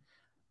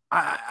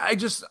 I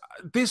just,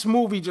 this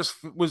movie just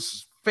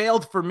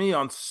failed for me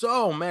on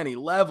so many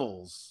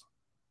levels.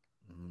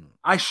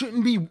 I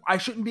shouldn't be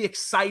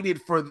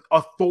excited for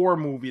a Thor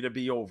movie to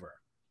be over.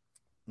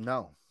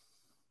 No.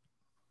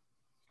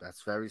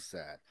 That's very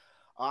sad.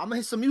 I'm gonna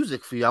hit some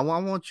music for you. I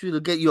want you to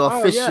get your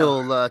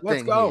official thing.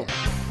 Let's go. Here.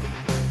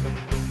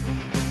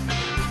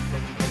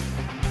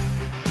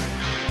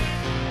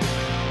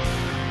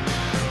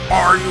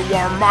 Are you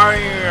a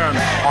man?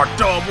 A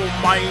double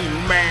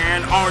main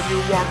man? Are you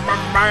a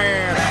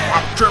man?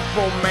 A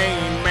triple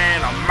main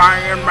man? A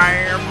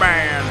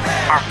man?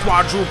 A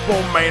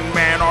quadruple main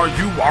man? Are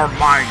you our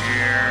man?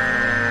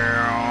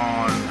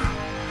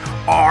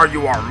 Are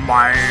you our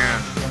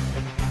man?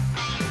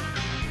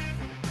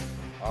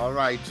 All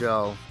right,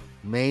 Joe.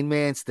 Main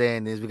man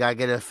standings. We gotta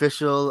get an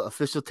official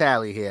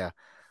tally here.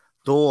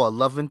 Thor,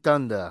 Love and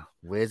Thunder.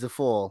 Where's it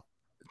fall?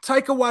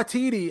 Taika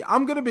Waititi.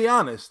 I'm gonna be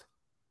honest.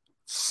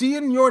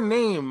 Seeing your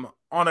name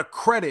on a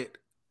credit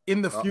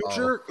in the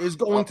future is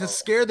going to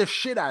scare the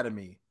shit out of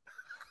me.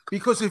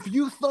 Because if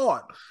you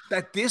thought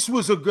that this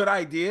was a good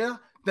idea,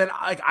 then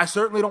I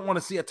certainly don't want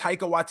to see a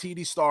Taika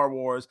Waititi Star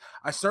Wars.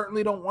 I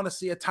certainly don't want to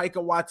see a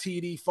Taika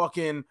Waititi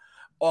fucking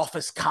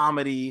office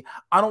comedy.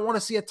 I don't want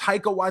to see a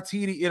Taika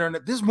Waititi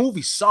internet. This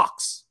movie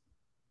sucks.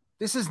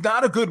 This is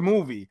not a good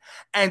movie.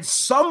 And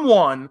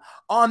someone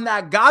on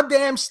that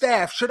goddamn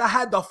staff should have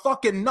had the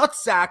fucking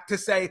nutsack to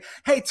say,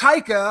 hey,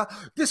 Taika,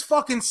 this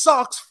fucking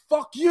sucks.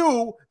 Fuck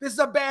you. This is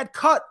a bad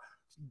cut.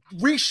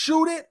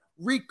 Reshoot it,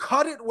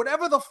 recut it,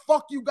 whatever the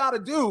fuck you got to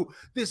do.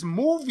 This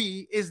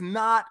movie is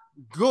not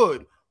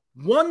good.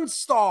 1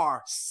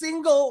 star,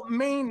 single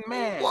main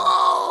man.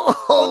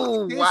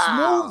 Whoa, this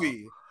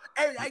movie.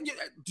 And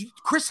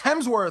Chris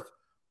Hemsworth,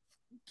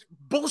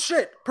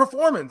 bullshit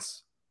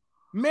performance.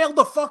 Mailed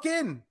the fuck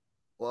in.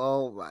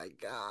 Oh my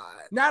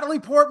God. Natalie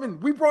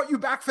Portman, we brought you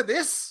back for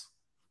this?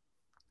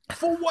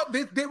 For what?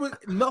 There was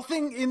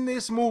nothing in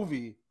this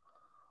movie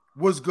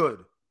was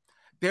good.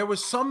 There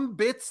was some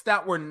bits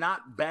that were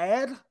not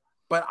bad,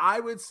 but I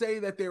would say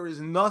that there is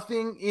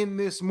nothing in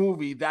this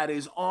movie that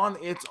is on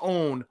its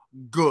own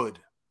good.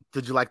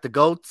 Did you like the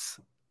goats?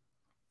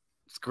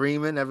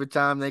 Screaming every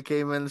time they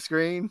came in the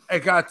screen? I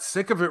got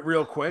sick of it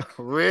real quick.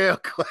 Real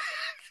quick.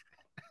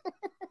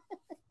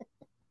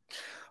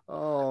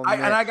 Oh,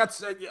 man. I got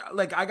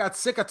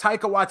sick of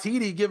Taika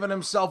Waititi giving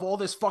himself all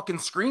this fucking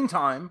screen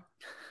time.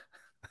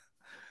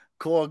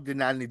 Korg did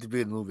not need to be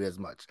in the movie as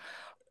much.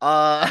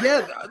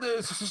 Yeah,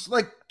 it's just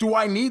like, do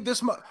I need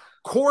this much?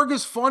 Korg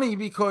is funny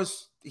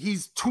because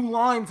he's 2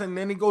 lines and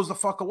then he goes the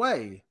fuck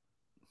away.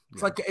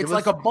 It's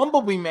like a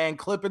Bumblebee Man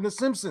clip in The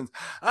Simpsons.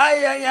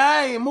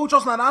 Ay,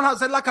 muchos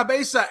naranjas en la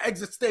cabeza,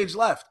 exit stage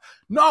left.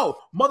 No,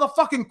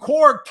 motherfucking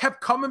Korg kept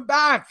coming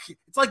back.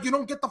 It's like you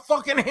don't get the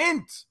fucking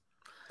hint.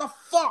 The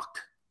fuck?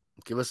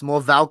 Give us more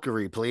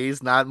Valkyrie,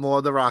 please. Not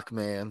more The Rock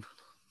Man.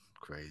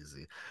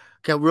 Crazy.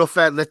 Okay, real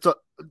fast. Let's talk.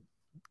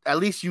 At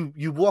least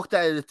you walked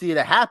out of the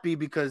theater happy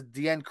because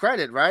the end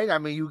credit, right? I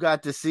mean, you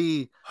got to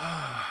see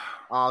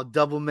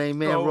double main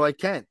man Roy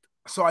Kent.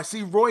 So I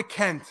see Roy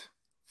Kent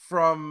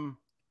from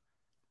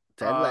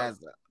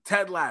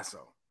Ted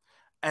Lasso.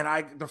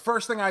 And the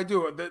first thing I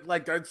do,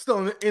 like I'm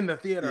still in the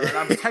theater, and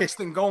I'm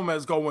texting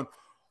Gomez going,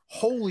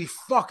 holy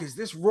fuck, is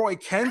this Roy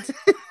Kent?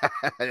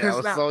 I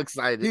was so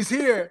excited. He's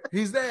here.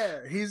 He's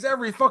there. He's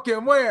every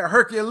fucking where.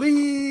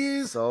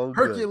 Hercules. So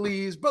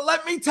Hercules. But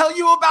let me tell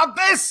you about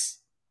this.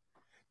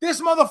 This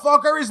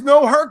motherfucker is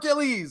no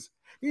Hercules.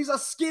 He's a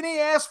skinny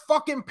ass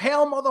fucking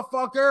pale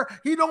motherfucker.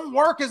 He don't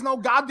work as no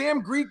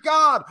goddamn Greek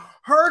god.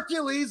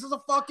 Hercules is a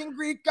fucking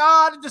Greek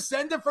god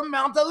descended from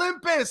Mount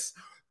Olympus.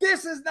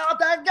 This is not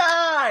that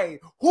guy.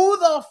 Who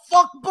the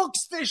fuck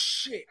books this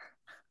shit?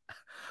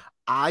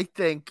 I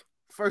think,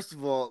 first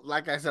of all,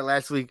 like I said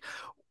last week,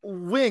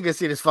 we ain't gonna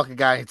see this fucking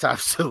guy anytime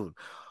soon.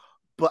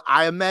 But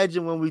I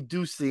imagine when we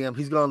do see him,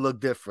 he's gonna look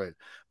different.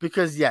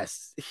 Because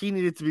yes, he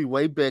needed to be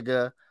way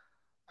bigger.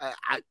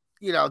 I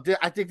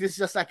think this is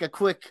just like a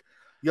quick,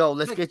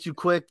 let's get you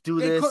quick, do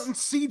this. They couldn't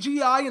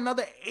CGI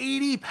another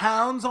 80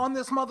 pounds on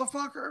this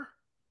motherfucker?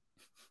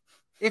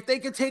 If they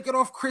could take it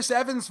off Chris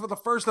Evans for the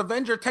first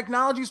Avenger,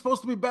 technology is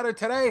supposed to be better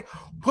today.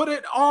 Put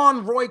it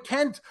on Roy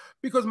Kent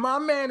because my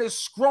man is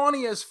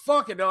scrawny as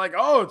fuck. And they're like,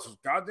 oh, it's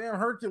goddamn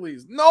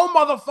Hercules. No,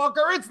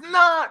 motherfucker, it's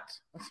not.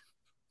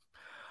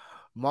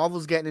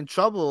 Marvel's getting in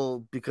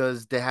trouble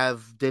because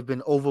they've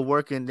been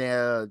overworking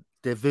their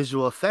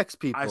visual effects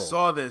people. I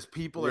saw this.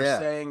 People are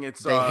saying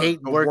they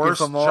hate the working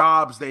worst from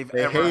jobs they've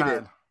ever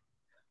had.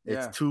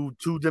 It's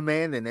too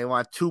demanding. They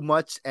want too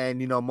much.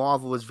 And,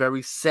 Marvel was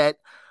very set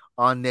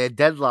on their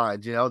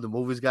deadlines. The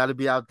movie's got to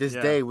be out this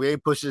day. We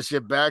ain't pushing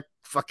shit back.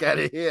 Fuck out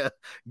of here.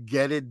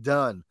 Get it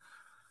done.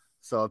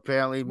 So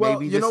apparently,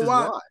 maybe this is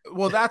why.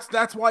 Well,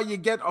 that's why you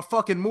get a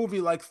fucking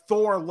movie like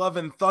Thor: Love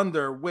and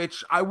Thunder,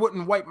 which I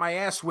wouldn't wipe my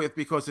ass with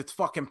because it's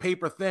fucking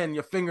paper thin.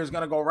 Your finger's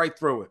gonna go right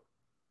through it.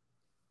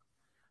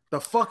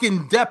 The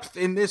fucking depth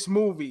in this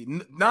movie,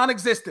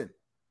 non-existent.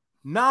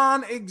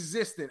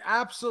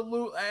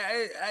 Absolute.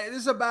 This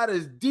is about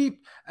as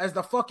deep as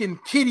the fucking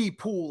kiddie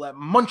pool at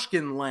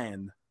Munchkin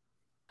Land.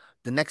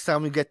 The next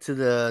time we get to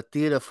the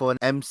theater for an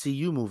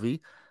MCU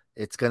movie,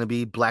 it's going to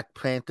be Black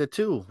Panther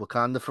 2,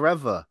 Wakanda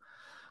Forever.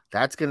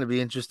 That's going to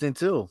be interesting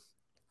too.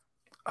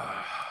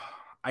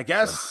 I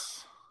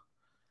guess.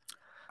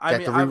 They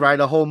have to rewrite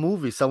a whole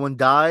movie. Someone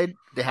died.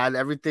 They had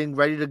everything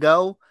ready to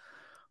go.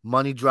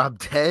 Money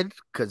dropped dead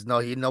because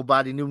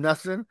nobody knew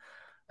nothing.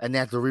 And they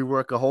have to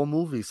rework a whole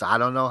movie. So I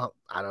don't know.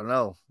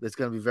 It's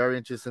going to be very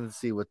interesting to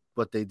see what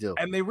they do.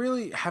 And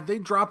have they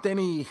dropped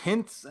any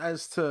hints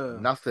as to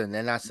nothing?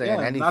 They're not saying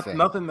anything.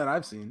 Nothing that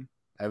I've seen.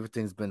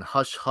 Everything's been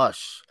hush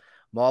hush.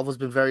 Marvel's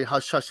been very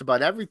hush hush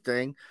about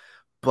everything.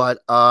 But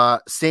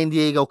San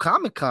Diego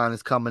Comic-Con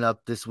is coming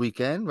up this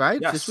weekend,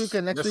 right? Yes. This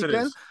weekend, next weekend?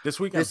 It is.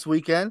 This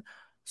weekend.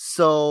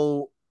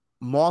 So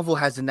Marvel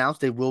has announced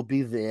they will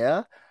be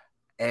there.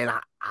 And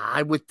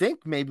I would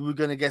think maybe we're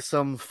going to get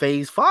some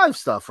Phase 5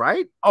 stuff,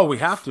 right? Oh, we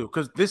have to,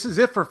 because this is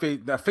it for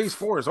Phase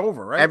 4 is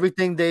over, right?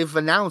 Everything they've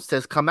announced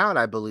has come out,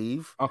 I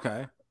believe.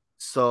 Okay.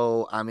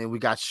 So, I mean, we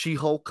got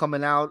She-Hulk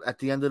coming out at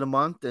the end of the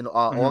month in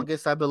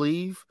August, I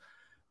believe.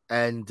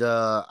 And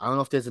I don't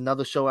know if there's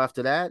another show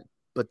after that,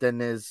 but then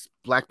there's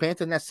Black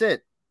Panther, and that's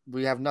it.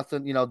 We have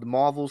nothing, the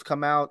Marvels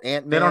come out,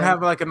 Ant-Man. They don't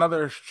have like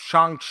another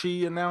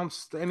Shang-Chi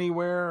announced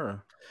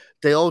anywhere?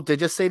 Or? They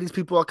just say these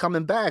people are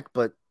coming back,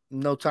 but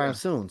no time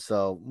soon,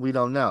 so we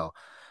don't know.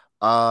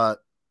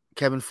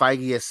 Kevin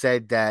Feige has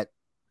said that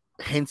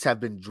hints have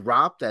been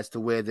dropped as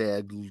to where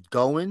they're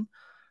going,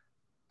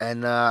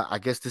 and I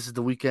guess this is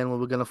the weekend where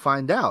we're going to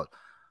find out.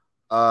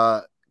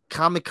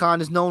 Comic-Con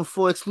is known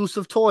for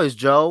exclusive toys,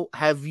 Joe.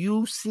 Have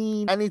you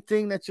seen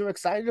anything that you're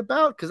excited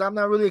about? Because I'm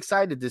not really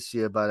excited this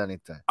year about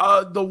anything.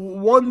 The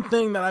one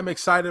thing that I'm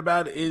excited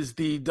about is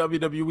the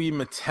WWE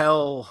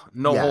Mattel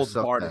No Holds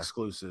Barred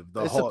exclusive.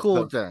 It's a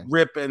cool thing.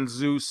 Rip and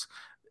Zeus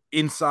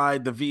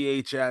inside the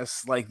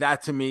VHS, like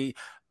that to me.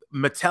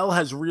 Mattel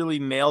has really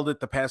nailed it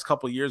the past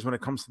couple of years when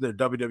it comes to their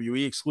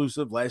WWE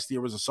exclusive. Last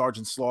year was a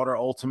Sergeant Slaughter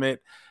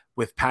Ultimate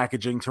with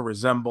packaging to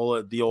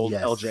resemble the old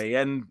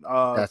LJN.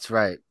 That's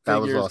right. That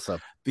figures. Was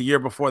awesome. The year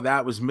before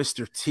that was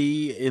Mr.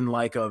 T in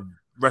like a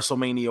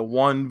WrestleMania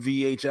 1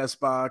 VHS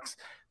box.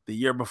 The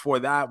year before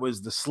that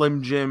was the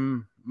Slim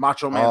Jim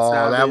Macho Man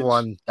Savage. That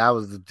one. That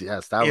was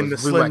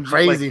we went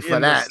crazy for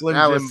that.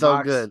 That was so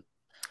box. Good.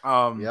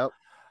 Yep.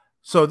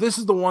 So this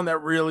is the one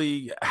that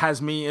really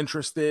has me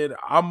interested.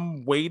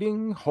 I'm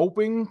waiting,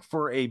 hoping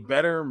for a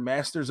better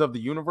Masters of the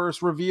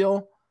Universe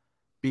reveal,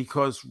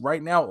 because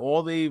right now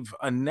all they've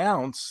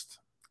announced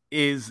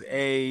is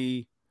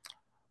they've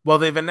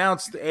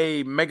announced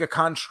a Mega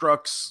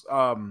Constructs,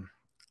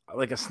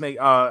 like a snake,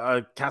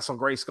 a Castle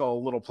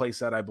Grayskull little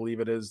playset, I believe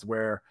it is,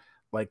 where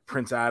like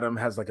Prince Adam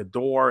has like a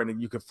door and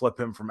you could flip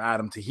him from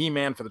Adam to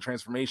He-Man for the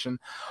transformation.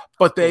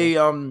 But they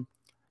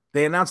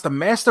announced the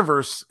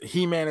Masterverse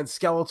He-Man and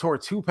Skeletor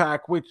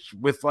 2-pack, which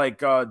with like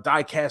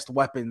die-cast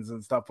weapons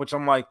and stuff, which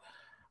I'm like,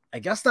 I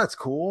guess that's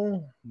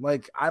cool.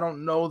 Like, I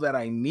don't know that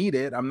I need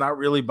it. I'm not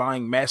really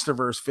buying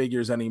Masterverse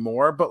figures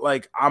anymore, but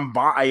like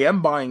I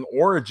am buying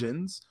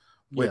Origins,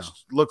 which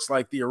looks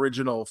like the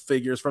original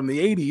figures from the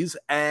 80s,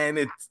 and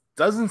it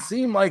doesn't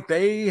seem like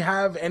they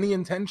have any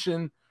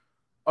intention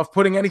of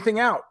putting anything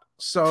out.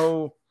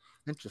 So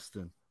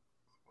interesting.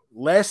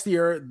 Last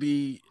year,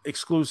 the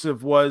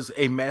exclusive was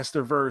a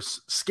Masterverse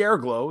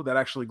Scareglow that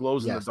actually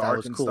glows in the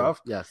dark and stuff.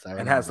 Yes,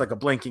 and has like a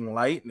blinking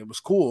light, and it was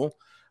cool.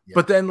 Yeah.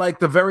 But then, like,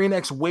 the very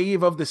next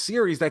wave of the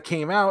series that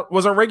came out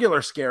was a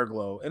regular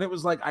Scareglow, and it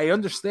was like, I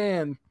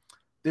understand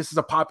this is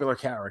a popular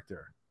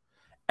character,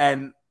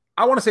 and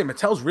I want to say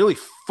Mattel's really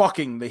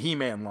fucking the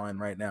He-Man line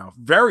right now.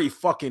 Very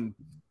fucking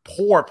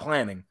poor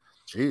planning.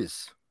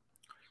 Jeez,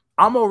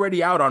 I'm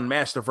already out on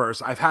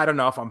Masterverse. I've had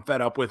enough. I'm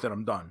fed up with it.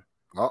 I'm done.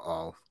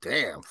 Uh-oh.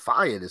 Damn.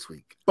 Fire this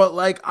week. But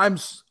like,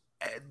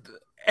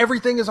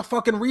 everything is a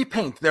fucking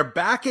repaint. They're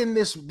back in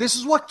this. This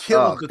is what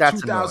killed the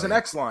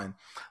 2000X line.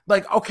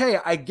 Like, okay,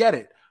 I get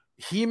it.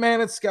 He-Man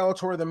and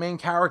Skeletor are the main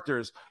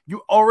characters.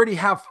 You already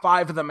have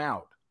 5 of them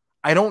out.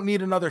 I don't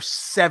need another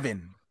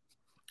 7.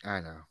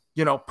 I know.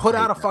 You know, put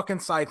out a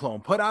fucking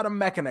Cyclone, put out a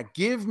Mechanic.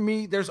 Give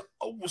me, there's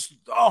almost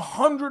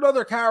 100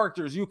 other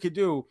characters you could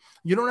do.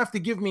 You don't have to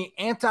give me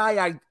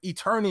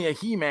Anti-Eternia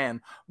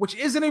He-Man, which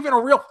isn't even a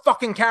real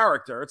fucking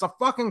character. It's a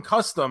fucking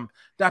custom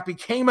that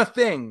became a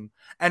thing,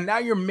 and now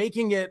you're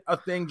making it a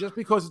thing just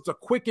because it's a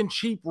quick and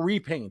cheap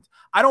repaint.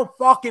 I don't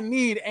fucking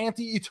need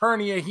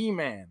Anti-Eternia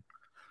He-Man.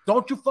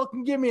 Don't you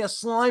fucking give me a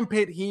Slime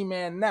Pit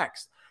He-Man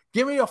next.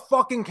 Give me a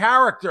fucking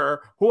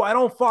character who I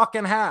don't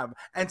fucking have,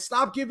 and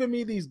stop giving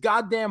me these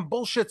goddamn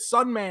bullshit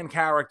Sunman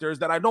characters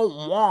that I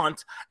don't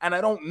want and I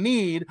don't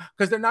need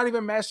because they're not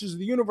even Masters of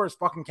the Universe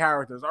fucking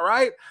characters, all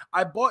right?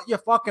 I bought your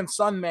fucking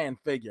Sunman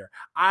figure.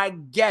 I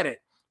get it.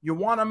 You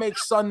want to make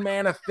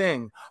Sunman a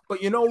thing,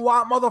 but you know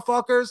what,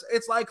 motherfuckers?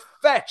 It's like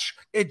Fetch.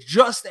 It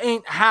just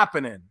ain't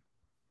happening.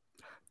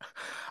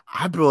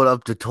 I brought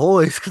up the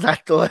toys because I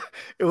thought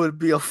it would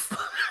be a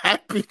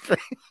happy thing.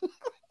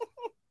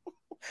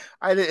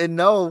 I didn't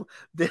know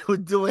they were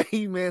doing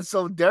He-Man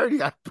so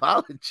dirty. I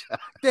apologize.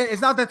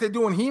 It's not that they're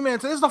doing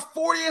He-Man. So this is the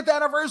 40th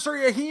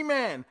anniversary of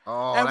He-Man.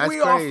 Oh, and that's we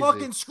crazy. are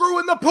fucking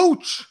screwing the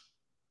pooch.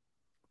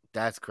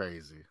 That's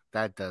crazy.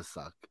 That does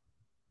suck.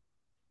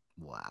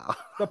 Wow.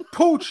 The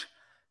pooch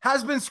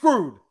has been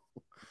screwed.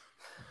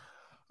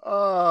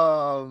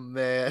 Oh,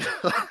 man.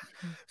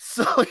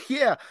 So,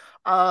 yeah.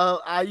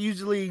 I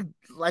usually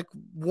like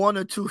 1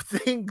 or 2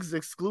 things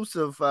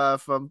exclusive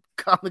from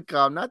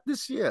Comic-Con. Not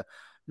this year.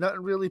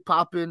 Nothing really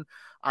popping.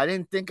 I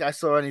didn't think I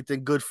saw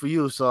anything good for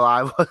you, so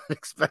I wasn't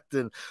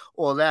expecting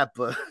all that.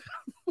 But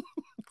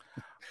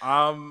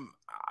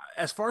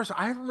as far as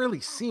I haven't really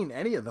seen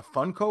any of the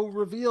Funko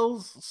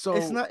reveals, so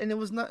it's not, and it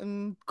was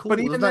nothing cool. But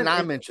even then,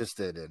 I'm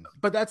interested in.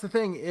 But that's the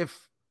thing.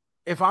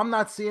 If I'm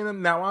not seeing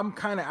them now, I'm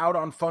kind of out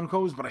on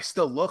Funkos, but I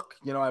still look.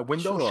 You know, I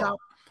window shop.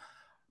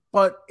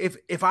 But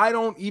if I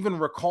don't even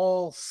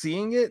recall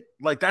seeing it,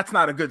 like that's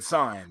not a good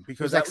sign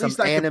because like at least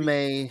some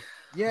anime.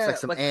 Yeah, like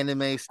some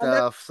anime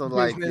stuff. So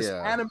business,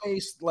 anime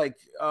like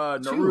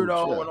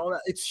Naruto and all that.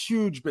 It's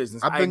huge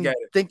business. I've been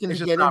thinking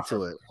to get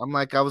into it. I'm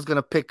like, I was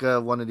gonna pick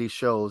one of these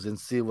shows and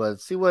see what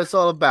it's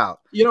all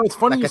about. You know, it's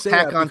funny like you say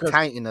Attack that on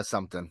Titan or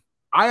something.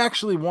 I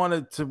actually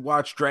wanted to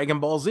watch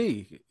Dragon Ball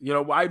Z. You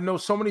know, I know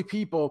so many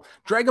people.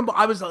 Dragon Ball.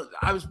 I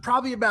was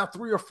probably about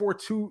 3 or 4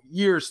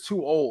 years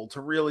too old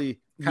to really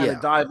kind of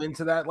dive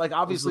into that. Like,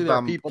 obviously, there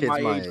are people my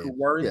age who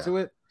were into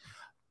it,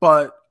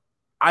 but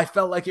I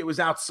felt like it was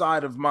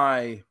outside of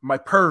my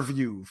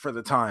purview for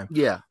the time.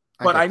 Yeah.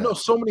 But I know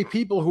so many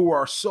people who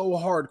are so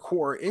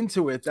hardcore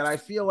into it that I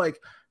feel like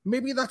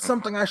maybe that's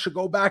something I should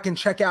go back and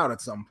check out at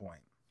some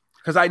point.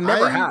 Because I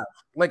never have.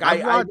 Like,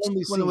 I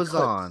only when it was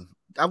clips. On.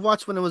 I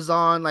watched when it was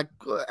on, like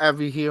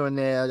every here and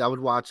there. I would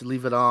watch,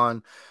 leave it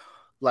on.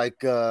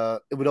 Like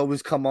it would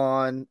always come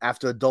on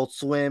after Adult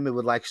Swim. It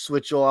would like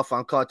switch off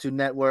on Cartoon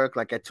Network,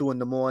 like at 2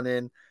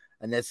 a.m.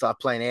 and then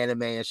start playing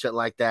anime and shit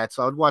like that.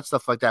 So I would watch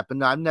stuff like that. But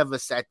no, I've never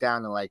sat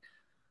down and like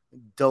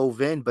dove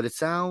in. But it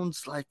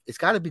sounds like it's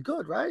got to be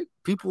good, right?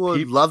 People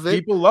love it.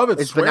 People love it.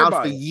 It's been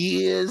out for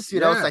years. You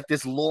know, it's like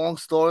this long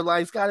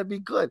storyline. It's got to be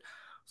good.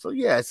 So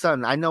yeah, it's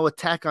something. I know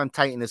Attack on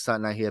Titan is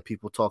something I hear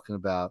people talking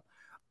about.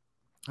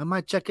 I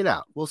might check it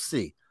out. We'll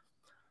see.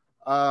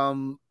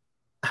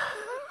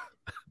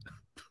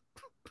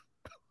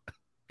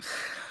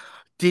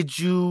 Did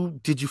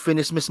you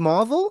finish Miss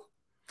Marvel?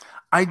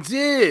 I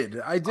did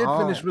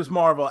finish Miss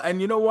Marvel.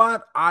 And you know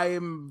what? I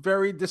am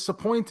very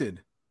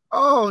disappointed.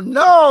 Oh,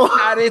 no.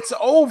 That it's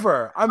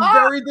over. I'm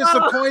very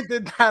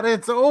disappointed that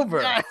it's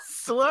over. I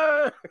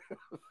swear.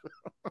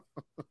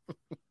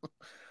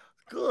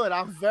 Good.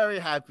 I'm very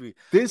happy.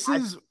 This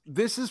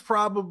is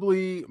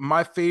probably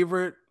my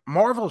favorite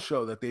Marvel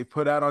show that they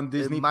put out on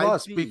Disney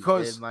Plus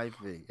because it might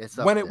be.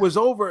 When it was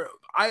over,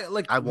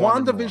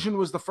 WandaVision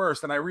was the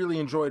first, and I really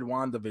enjoyed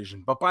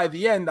WandaVision. But by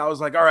the end, I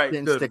was like, all right,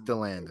 didn't stick the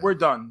landing. We're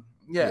done.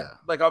 Yeah.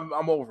 Like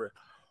I'm over it.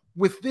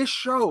 With this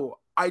show,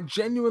 I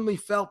genuinely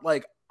felt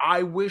like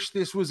I wish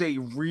this was a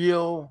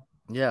real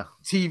Yeah.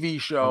 TV I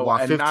show,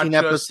 want and 15 not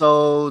just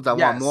episodes. I want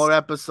yes, more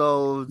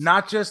episodes.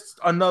 not just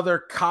another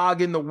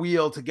cog in the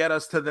wheel to get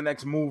us to the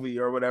next movie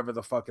or whatever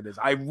the fuck it is.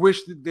 I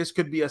wish that this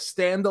could be a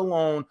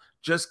standalone.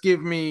 Just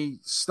give me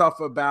stuff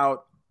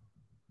about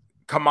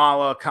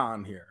Kamala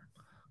Khan here.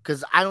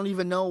 Because I don't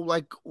even know,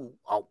 like,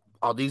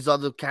 are these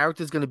other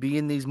characters going to be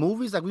in these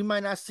movies? Like, we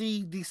might not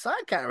see these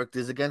side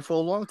characters again for a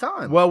long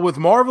time. Well, with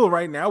Marvel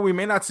right now, we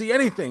may not see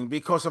anything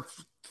because of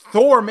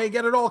Thor may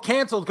get it all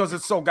canceled because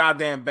it's so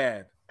goddamn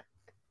bad.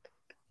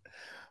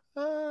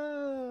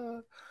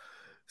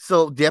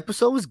 So the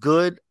episode was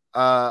good.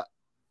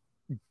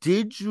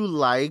 Did you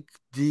like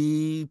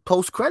the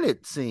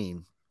post-credit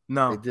scene?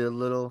 No. They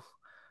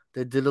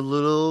did a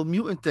little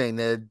mutant thing.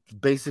 They're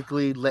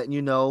basically letting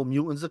you know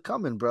mutants are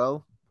coming,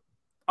 bro.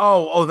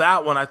 Oh,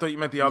 that one. I thought you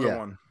meant the other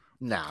one.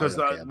 No, because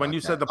when you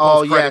said the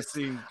post-credit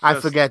scene, I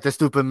forget the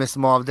stupid Miss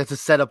Marvel. That's to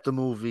set up the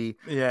movie.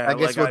 Yeah, I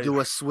guess we'll do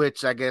a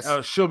switch. I guess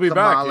she'll be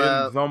back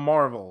in the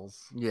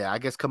Marvels. Yeah, I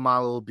guess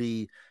Kamala will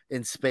be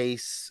in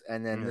space,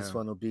 and then this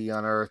one will be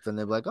on Earth, and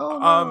they're like, oh,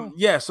 no.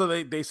 Yeah. So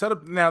they set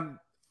up now.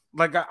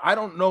 Like I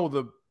don't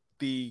know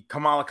the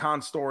Kamala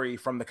Khan story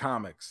from the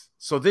comics,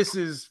 so this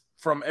is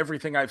from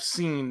everything I've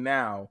seen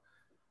now.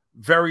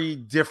 Very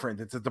different.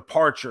 It's a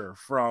departure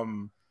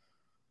from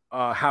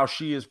how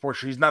she is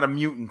portrayed. She's not a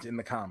mutant in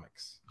the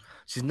comics.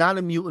 She's not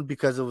a mutant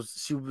because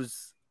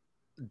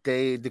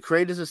the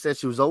creators have said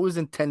she was always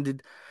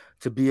intended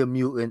to be a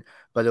mutant,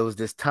 but it was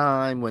this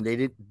time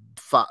when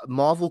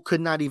Marvel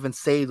could not even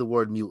say the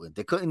word mutant.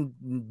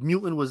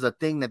 Mutant was a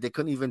thing that they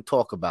couldn't even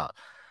talk about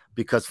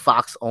because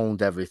Fox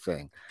owned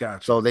everything.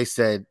 Gotcha. So they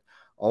said,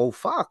 oh,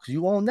 Fox,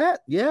 you own that?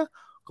 Yeah?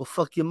 Go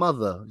fuck your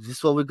mother. This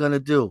is what we're going to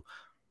do.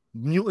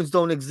 Mutants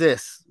don't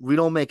exist. We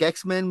don't make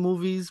X-Men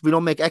movies. We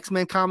don't make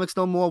X-Men comics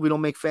no more. We don't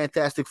make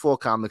Fantastic Four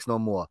comics no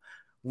more.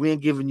 We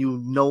ain't giving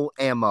you no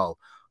ammo.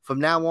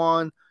 From now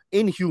on,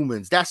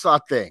 Inhumans, that's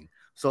our thing.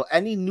 So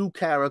any new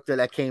character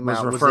that came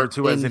out was referred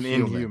to as an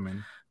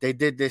Inhuman. They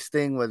did this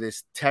thing where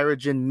this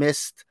Terrigen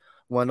mist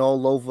went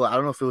all over. I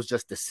don't know if it was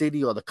just the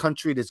city or the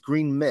country, this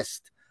green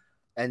mist.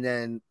 And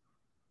then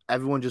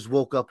everyone just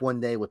woke up one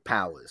day with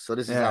powers. So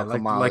this is how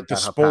Kamala like the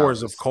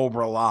spores of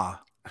Cobra La.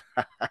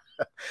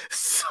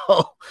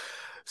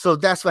 So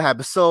that's what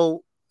happened.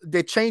 So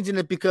they're changing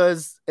it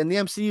because in the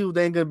MCU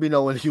they ain't gonna be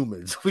no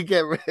Inhumans. We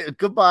get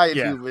goodbye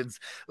Inhumans.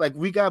 Like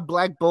we got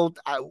Black Bolt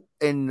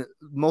in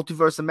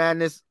Multiverse of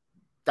Madness.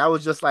 That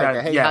was just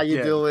like, hey, how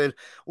you doing?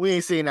 We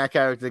ain't seeing that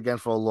character again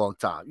for a long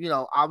time. You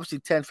know, obviously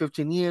 10,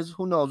 15 years.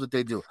 Who knows what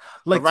they do?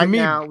 Like right to me,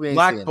 now,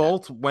 Black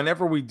Bolt,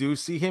 whenever we do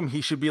see him, he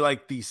should be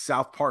like the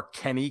South Park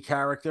Kenny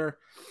character.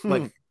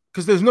 Like,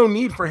 because there's no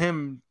need for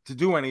him to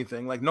do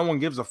anything. Like, no one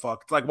gives a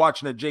fuck. It's like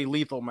watching a Jay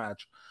Lethal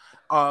match.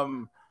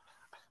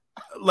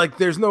 Like,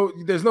 there's no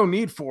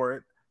need for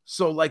it.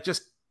 So, like,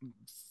 just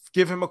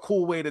give him a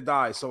cool way to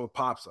die so it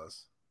pops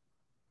us.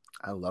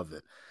 I love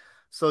it.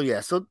 So,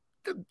 yeah. So,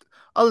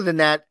 other than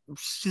that,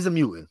 she's a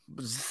mutant.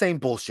 It's the same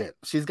bullshit.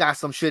 She's got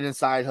some shit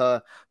inside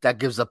her that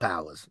gives her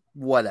powers.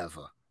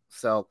 Whatever.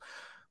 So,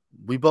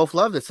 we both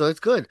loved it. So,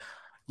 it's good.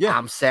 Yeah.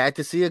 I'm sad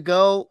to see it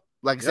go.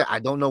 Like I said, I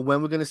don't know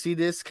when we're going to see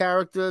this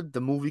character. The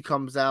movie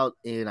comes out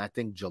in, I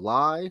think,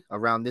 July,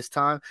 around this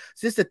time.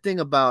 It's just the thing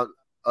about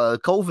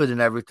COVID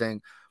and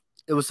everything.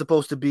 It was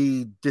supposed to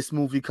be this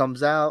movie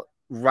comes out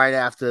right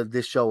after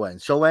this show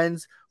ends. Show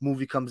ends,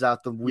 movie comes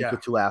out the week or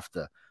two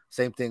after.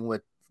 Same thing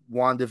with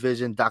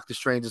WandaVision. Doctor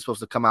Strange is supposed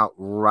to come out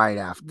right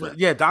after.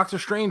 Yeah, Doctor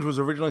Strange was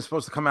originally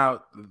supposed to come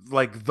out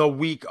like the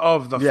week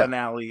of the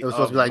finale. It was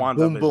supposed to be like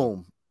boom,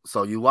 boom.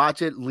 So you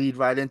watch it, lead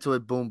right into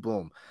it, boom,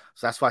 boom.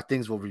 So that's why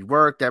things were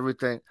reworked,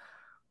 everything,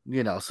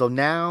 you know. So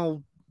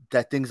now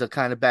that things are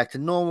kind of back to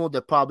normal,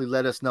 they'll probably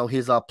let us know,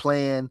 here's our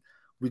plan.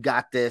 We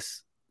got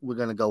this. We're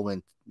going to go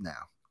in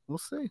now. We'll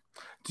see.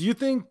 Do you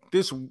think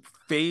this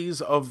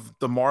phase of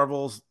the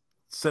Marvel's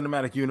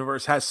cinematic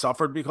universe has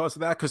suffered because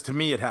of that? Because to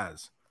me, it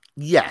has.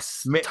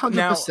 Yes,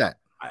 100%.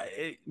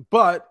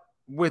 But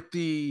with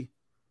the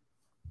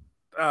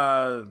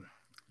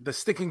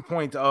sticking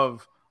point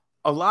of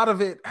a lot of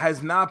it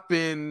has not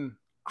been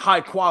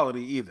high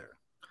quality either.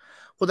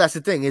 Well, that's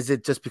the thing. Is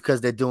it just because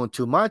they're doing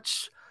too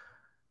much?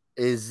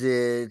 Is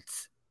it?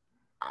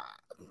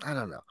 I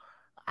don't know.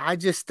 I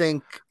just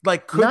think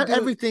like could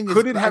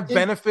it have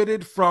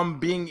benefited from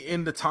being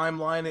in the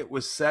timeline it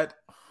was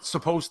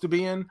supposed to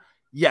be in?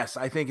 Yes,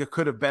 I think it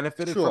could have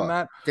benefited from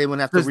that. They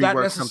wouldn't have to. Does that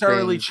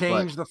necessarily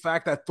change the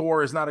fact that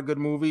Thor is not a good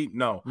movie?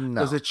 No.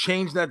 Does it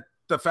change that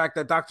the fact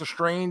that Doctor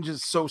Strange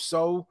is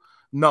so?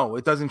 No,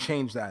 it doesn't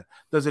change that.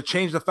 Does it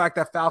change the fact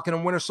that Falcon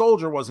and Winter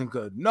Soldier wasn't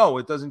good? No,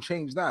 it doesn't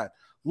change that.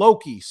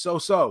 Loki,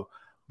 so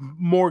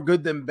more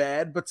good than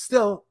bad, but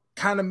still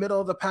kind of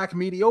middle of the pack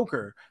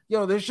mediocre. You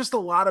know, there's just a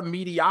lot of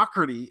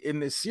mediocrity in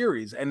this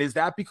series. And is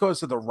that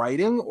because of the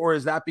writing, or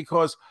is that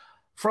because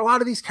for a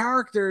lot of these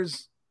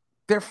characters,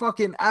 they're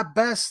fucking at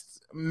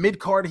best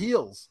mid-card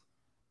heels?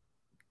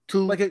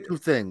 Two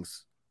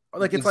things.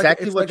 Like it's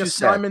exactly like a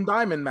Simon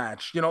Diamond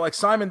match. You know, like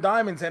Simon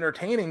Diamond's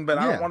entertaining, but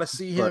I don't want to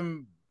see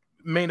him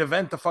main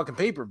event the fucking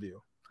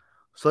pay-per-view.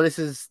 So this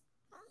is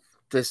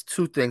there's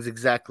two things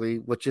exactly.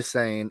 What you're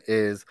saying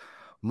is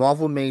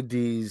Marvel made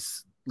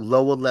these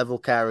lower level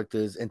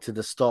characters into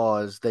the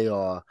stars they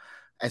are.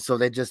 And so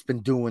they've just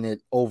been doing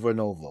it over and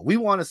over. We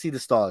want to see the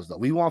stars, though.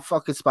 We want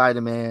fucking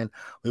Spider-Man.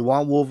 We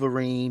want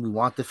Wolverine. We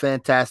want the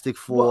Fantastic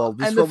Four. Well,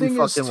 This and is the what we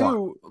thing is, fucking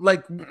too, want.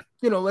 like,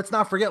 let's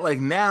not forget, like,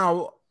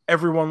 now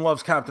everyone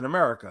loves Captain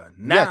America.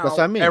 Now Yes, that's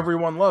what I mean.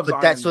 everyone loves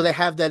But Iron so Man. they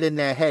have that in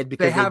their head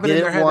because They have it in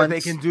did their head once, that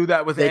they can do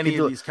that with any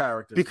of these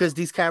characters. because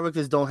these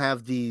characters don't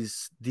have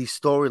these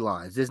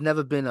storylines. There's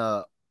never been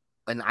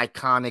an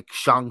iconic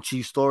Shang-Chi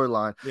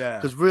storyline. Yeah.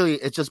 Because really,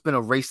 it's just been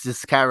a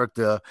racist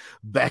character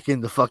back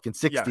in the fucking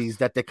 60s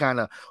that they kind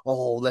of,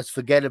 let's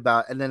forget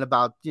about. And then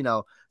about,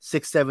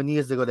 6-7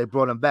 years ago, they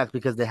brought him back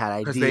because they had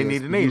ideas. Because they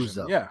need an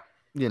Asian.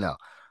 Yeah.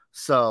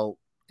 So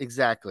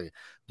exactly.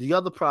 The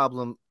other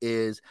problem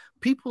is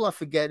people are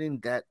forgetting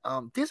that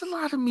there's a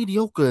lot of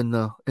mediocre in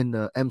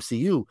the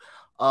MCU.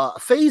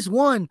 Phase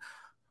 1,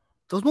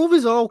 those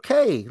movies are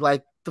okay.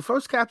 Like the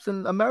first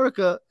Captain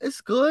America, it's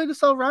good.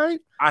 It's all right.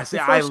 I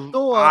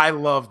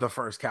love the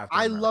first Captain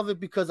America. I love it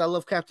because I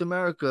love Captain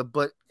America,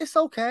 but it's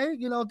okay.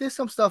 There's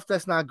some stuff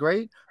that's not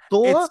great.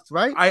 Thor,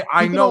 right?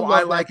 I know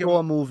I like that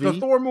Thor movie. The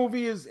Thor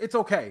movie it's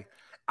okay.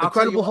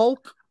 Incredible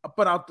Hulk,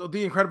 but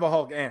the Incredible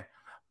Hulk,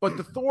 But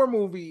the Thor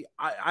movie,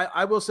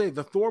 I will say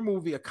the Thor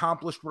movie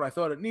accomplished what I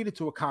thought it needed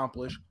to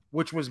accomplish,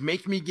 which was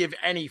make me give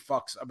any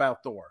fucks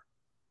about Thor.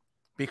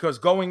 Because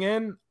going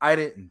in, I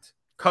didn't.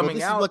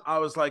 Coming out, I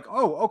was like,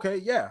 oh, okay,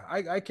 yeah,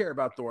 I care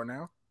about Thor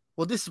now.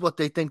 Well, this is what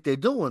they think they're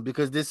doing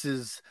because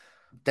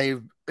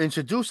they've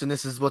introduced and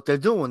this is what they're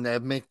doing.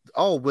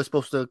 We're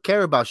supposed to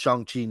care about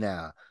Shang-Chi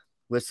now.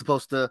 We're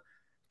supposed to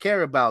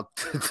care about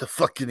the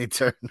fucking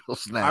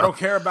Eternals now. I don't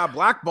care about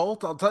Black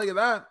Bolt, I'll tell you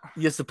that.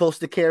 You're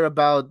supposed to care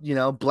about,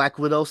 Black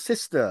Widow's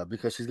sister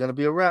because she's going to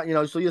be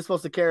around, so you're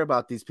supposed to care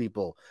about these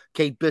people.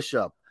 Kate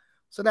Bishop.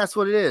 So that's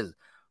what it is.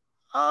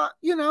 I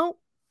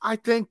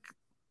think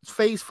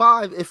Phase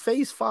 5, if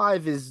Phase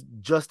 5 is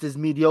just as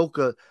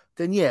mediocre,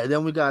 then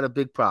we got a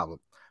big problem.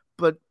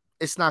 But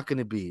it's not going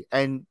to be.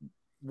 And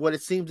what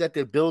it seems that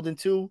they're building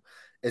to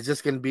is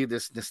just going to be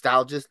this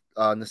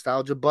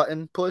nostalgia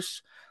button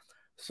push.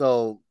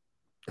 So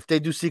if they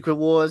do Secret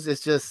Wars,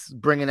 it's just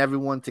bringing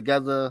everyone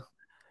together.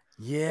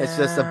 Yeah. It's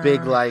just a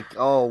big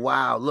oh,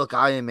 wow, look,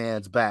 Iron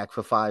Man's back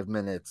for 5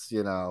 minutes,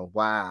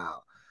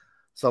 wow.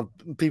 So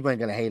people ain't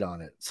going to hate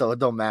on it. So it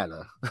don't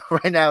matter.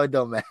 Right now, it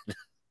don't matter.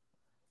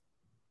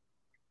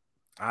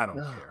 I don't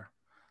care.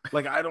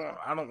 Like I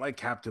don't like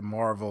Captain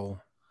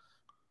Marvel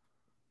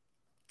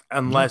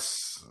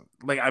unless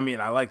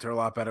I liked her a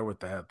lot better with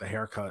the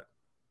haircut.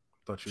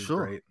 Thought she was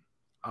great.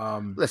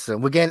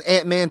 Listen, we're getting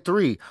Ant-Man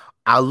 3.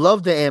 I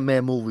love the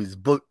Ant-Man movies,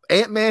 but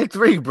Ant-Man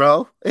 3,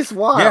 bro, it's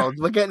wild.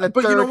 Yeah. We're getting a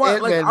third you know what?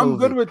 Ant-Man I'm movie.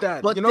 Good with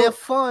that. But they're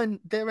fun.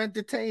 They're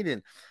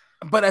entertaining.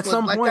 But at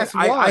some point,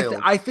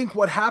 I think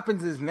what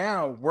happens is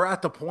now we're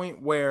at the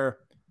point where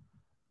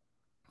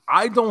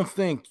I don't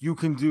think you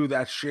can do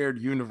that shared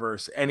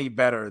universe any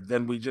better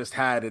than we just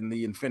had in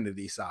the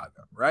Infinity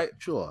Saga, right?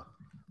 Sure.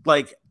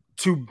 Like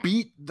to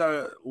beat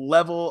the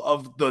level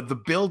of the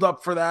build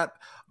up for that,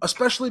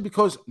 especially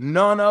because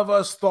none of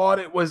us thought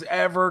it was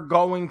ever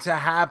going to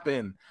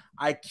happen.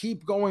 I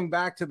keep going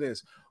back to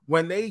this.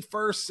 When they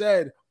first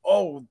said,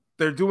 oh,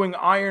 they're doing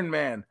Iron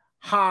Man,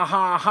 ha,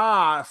 ha,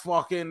 ha,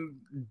 fucking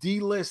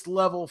D-list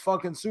level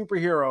fucking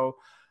superhero.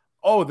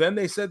 Oh, then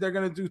they said they're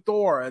going to do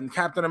Thor and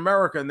Captain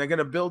America, and they're going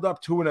to build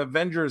up to an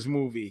Avengers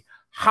movie.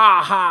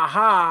 Ha, ha,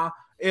 ha.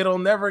 It'll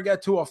never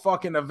get to a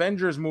fucking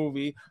Avengers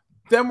movie.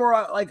 Then we're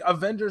at like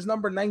Avengers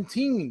number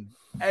 19,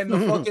 and the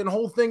fucking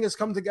whole thing has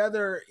come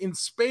together in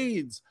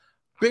spades,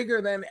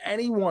 bigger than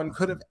anyone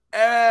could have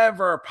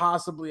ever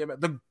possibly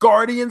imagined. The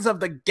Guardians of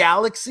the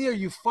Galaxy? Are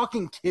you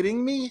fucking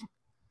kidding me?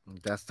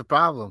 That's the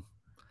problem.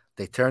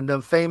 They turned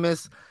them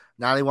famous.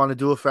 Now they want to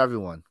do it for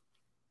everyone.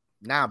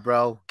 Nah,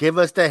 bro, give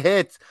us the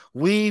hits.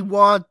 We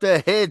want the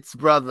hits,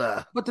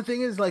 brother. But the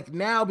thing is, like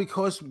now,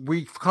 because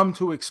we've come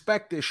to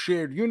expect this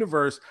shared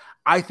universe,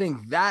 I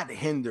think that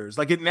hinders.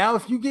 Like now,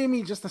 if you gave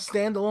me just a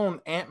standalone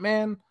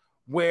Ant-Man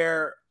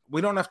where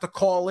we don't have to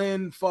call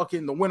in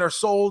fucking the Winter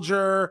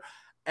Soldier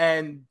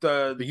and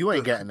but you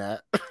ain't getting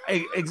that.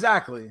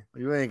 Exactly.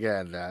 You ain't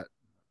getting that.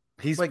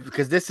 He's like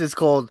because this is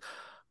called.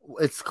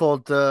 It's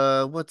called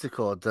what's it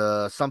called?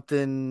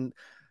 Something.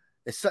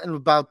 It's something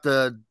about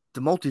the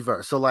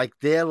multiverse. So like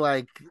they're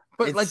like,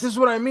 but like this is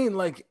what I mean.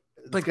 Like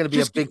it's gonna be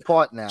a big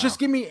part now. Just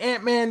give me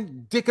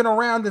Ant-Man dicking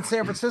around in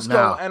San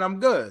Francisco and I'm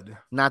good.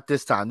 Not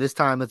this time. This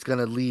time it's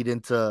gonna lead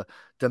into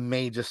the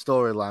major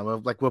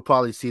storyline. We'll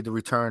probably see the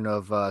return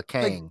of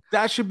Kang. Like,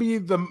 that should be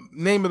the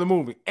name of the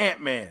movie.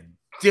 Ant-Man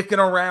dicking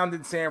around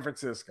in San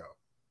Francisco.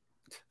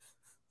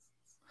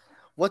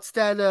 What's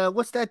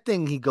that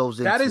thing he goes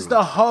into? That is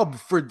the hub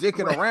for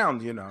dicking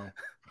around,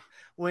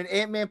 When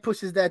Ant-Man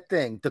pushes that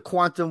thing, the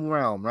quantum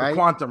realm, right? The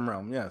quantum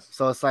realm, yes.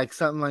 So it's like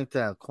something like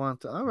that.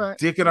 Quantum, all right.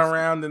 Dicking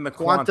around in the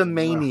quantum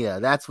mania.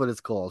 That's what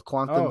it's called.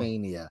 Quantum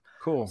mania.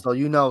 Cool.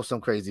 So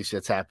some crazy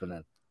shit's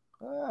happening.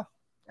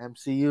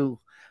 MCU,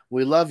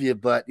 we love you,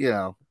 but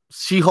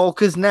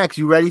She-Hulk is next.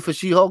 You ready for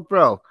She-Hulk,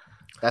 bro?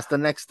 That's the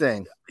next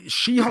thing.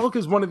 She-Hulk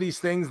is one of these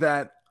things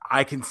that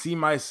I can see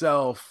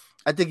myself.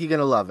 I think you're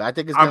gonna love it. I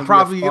think it's I'm gonna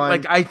probably be fun.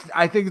 like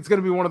I think it's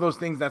gonna be one of those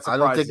things that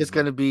surprises I don't think it's me.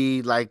 gonna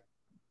be like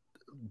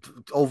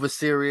over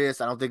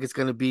serious. I don't think it's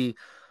gonna be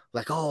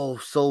like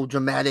so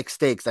dramatic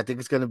stakes. I think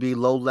it's gonna be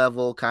low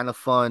level, kind of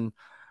fun.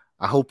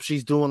 I hope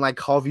she's doing like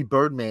Harvey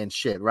Birdman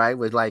shit, right?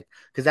 With like,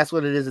 because that's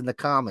what it is in the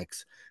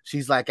comics.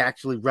 She's like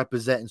actually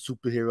representing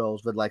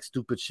superheroes with like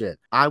stupid shit.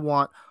 I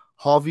want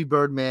Harvey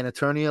Birdman,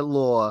 attorney at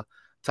law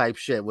type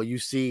shit, where you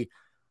see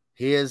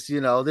here's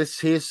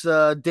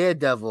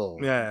Daredevil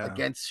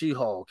against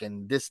She-Hulk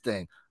and this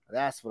thing.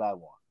 That's what I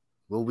want.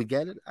 Will we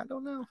get it? I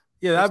don't know.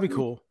 Yeah, that'd be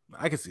cool.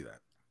 I can see that.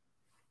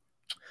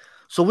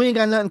 So we ain't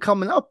got nothing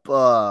coming up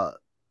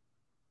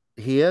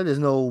here. There's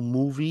no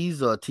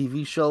movies or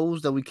TV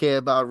shows that we care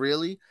about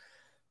really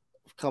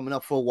coming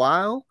up for a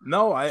while.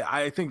 No,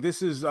 I think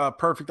this is a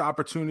perfect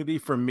opportunity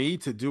for me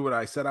to do what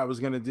I said I was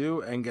going to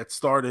do and get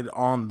started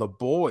on The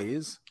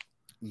Boys.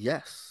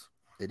 Yes,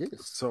 it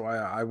is. So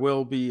I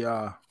will be,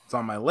 it's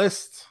on my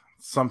list,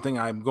 something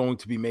I'm going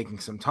to be making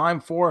some time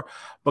for.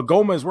 But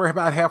Gomez, we're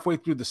about halfway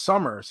through the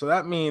summer. So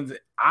that means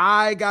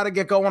I got to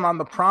get going on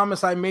the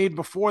promise I made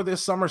before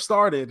this summer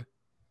started.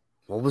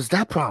 What was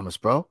that promise,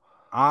 bro?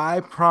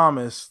 I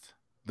promised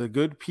the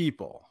good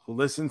people who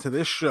listen to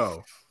this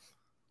show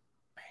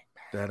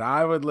that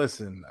I would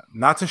listen,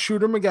 not to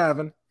Shooter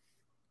McGavin.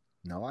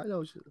 No, I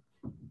know you.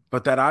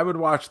 But that I would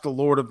watch The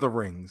Lord of the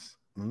Rings.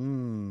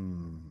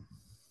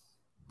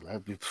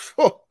 That'd be...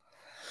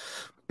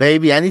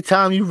 Baby,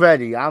 anytime you're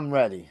ready, I'm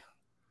ready.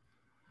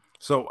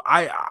 So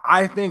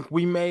I think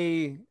we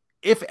may,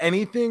 if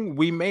anything,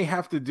 we may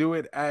have to do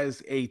it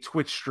as a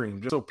Twitch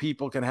stream, just so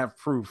people can have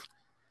proof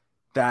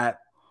that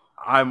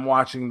I'm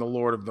watching The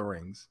Lord of the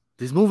Rings.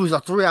 These movies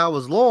are 3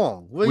 hours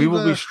long. We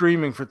will be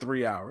streaming for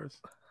 3 hours.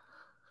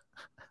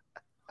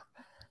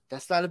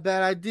 That's not a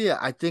bad idea.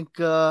 I think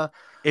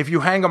if you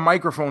hang a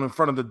microphone in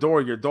front of the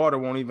door, your daughter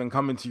won't even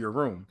come into your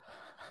room.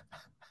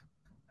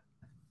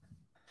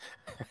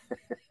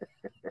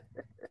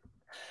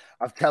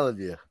 I'm telling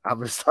you, I'm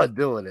going to start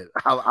doing it.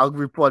 I'll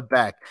report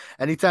back.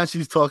 Anytime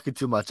she's talking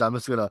too much, I'm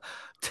just going to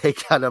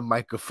take out a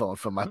microphone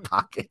from my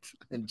pocket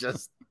and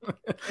just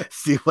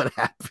see what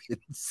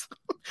happens.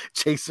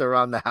 Chase her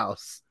around the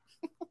house.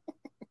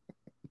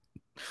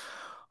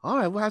 All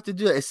right, we'll have to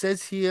do it. It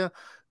says here,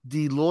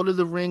 the Lord of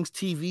the Rings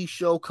TV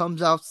show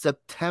comes out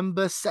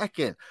September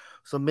 2nd.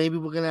 So maybe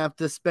we're going to have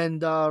to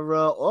spend our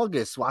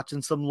August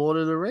watching some Lord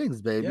of the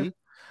Rings, baby. Yeah.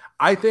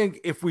 I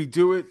think if we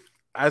do it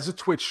as a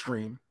Twitch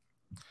stream,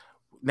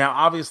 now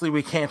obviously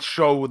we can't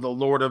show the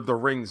Lord of the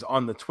Rings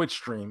on the Twitch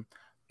stream,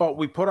 but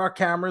we put our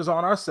cameras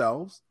on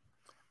ourselves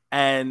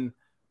and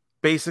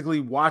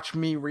basically watch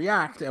me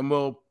react, and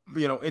we'll,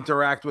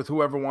 interact with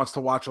whoever wants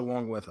to watch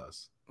along with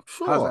us.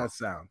 Sure. How's that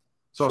sound?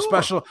 So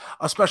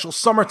a special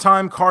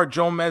summertime Car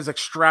Jomez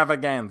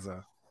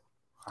extravaganza.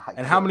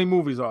 And how many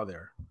movies are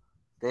there?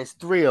 There's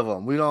 3 of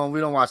them. We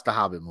don't watch the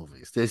Hobbit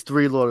movies. There's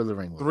 3 Lord of the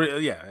Rings movies. 3,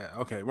 yeah.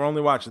 Okay, we're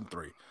only watching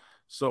 3.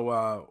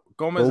 So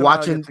Gomez and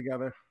I get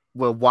together.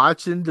 We're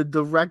watching the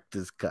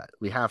director's cut.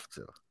 We have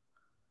to.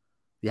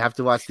 You have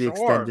to watch the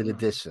extended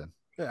edition.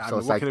 Yeah, so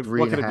it's like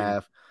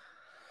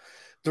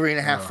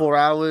 3.5, 4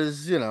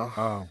 hours.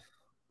 Oh,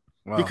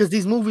 wow. Because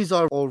these movies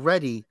are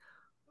already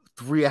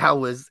 3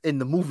 hours in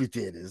the movie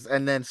theaters,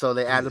 and then so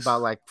they add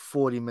about like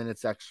 40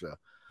 minutes extra.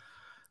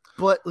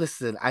 But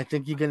listen, I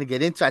think you're gonna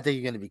get into it. I think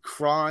you're gonna be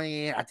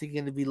crying. I think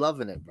you're gonna be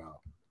loving it, bro.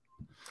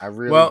 I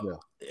really do.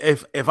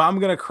 If I'm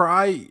gonna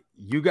cry,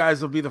 you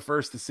guys will be the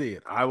first to see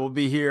it. I will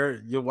be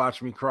here. You'll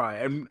watch me cry.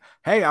 And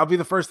hey, I'll be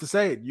the first to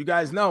say it. You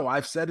guys know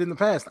I've said in the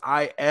past,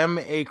 I am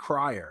a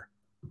crier.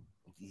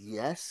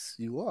 Yes,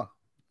 you are.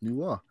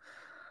 You are.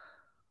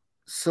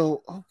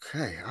 So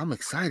okay, I'm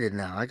excited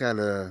now. I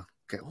gotta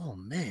get. Oh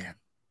man,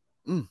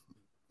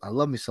 I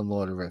love me some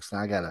Lord of the Rings. Now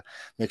I gotta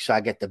make sure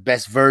I get the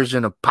best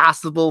version of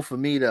possible for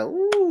me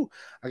to.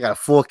 I got a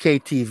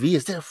 4K TV.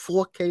 Is there a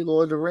 4K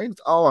Lord of the Rings?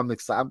 Oh, I'm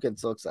excited. I'm getting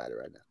so excited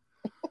right now.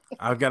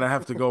 I'm gonna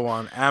have to go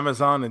on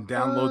Amazon and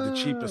download the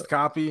cheapest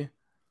copy.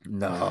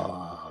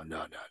 No.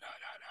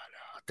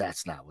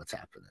 That's not what's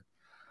happening.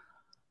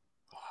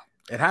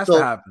 It has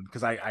to happen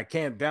because I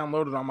can't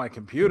download it on my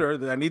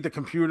computer. I need the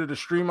computer to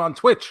stream on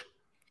Twitch.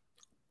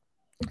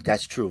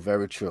 That's true.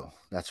 Very true.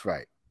 That's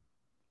right.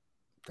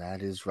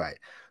 That is right.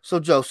 So,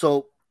 Joe,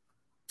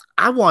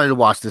 I wanted to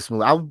watch this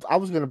movie. I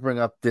was going to bring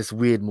up this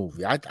weird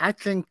movie. I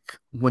think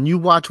when you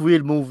watch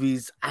weird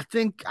movies, I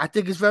think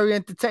it's very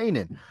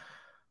entertaining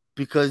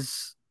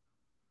because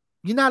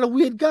you're not a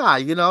weird guy.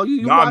 You know,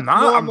 no, I'm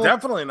not. Normal, I'm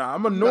definitely not.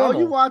 I'm a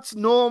normal. You watch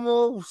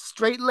normal,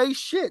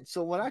 straight-laced shit.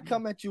 So when I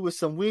come at you with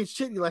some weird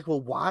shit, you're like,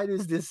 well, why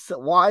is this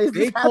happening?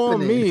 They call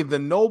me the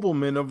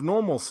nobleman of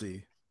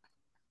normalcy.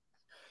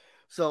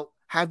 So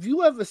have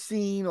you ever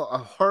seen or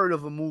heard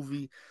of a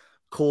movie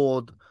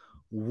called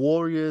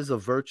Warriors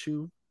of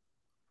Virtue?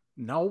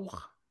 No.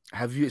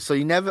 Have you? So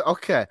you never?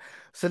 Okay.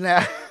 So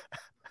now,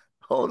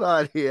 hold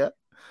on here.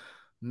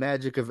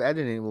 magic of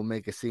editing will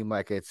make it seem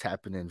like it's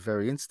happening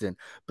very instant.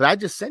 But I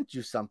just sent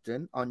you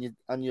something on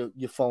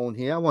your phone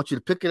here. I want you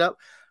to pick it up.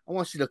 I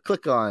want you to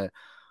click on it.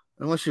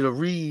 I want you to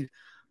read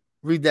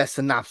that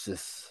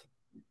synopsis.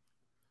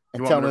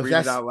 And you want me to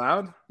read it out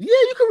loud? Yeah,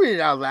 you can read it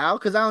out loud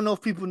because I don't know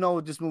if people know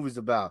what this movie's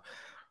about.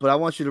 But I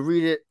want you to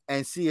read it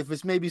and see if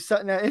it's maybe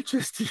something that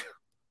interests you.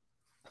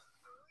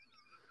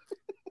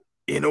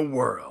 In a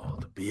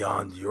world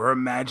beyond your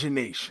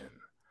imagination,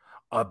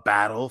 a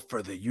battle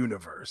for the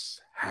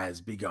universe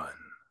has begun.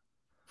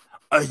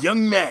 A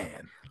young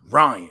man,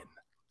 Ryan,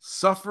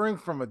 suffering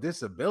from a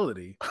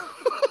disability.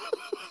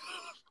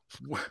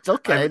 It's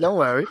okay, don't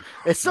worry.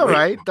 It's all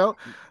right. Don't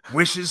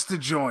wishes to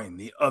join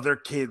the other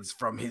kids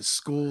from his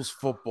school's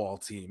football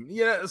team.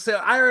 Yeah, so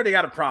I already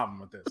got a problem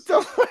with this.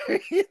 Don't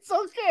worry. It's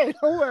okay.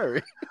 Don't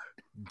worry.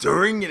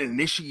 During an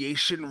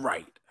initiation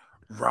rite,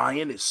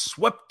 Ryan is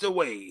swept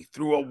away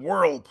through a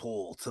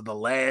whirlpool to the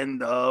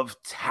land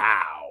of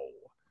Tao.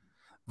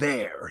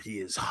 There, he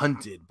is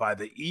hunted by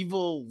the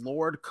evil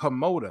Lord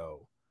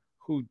Komodo,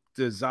 who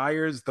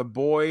desires the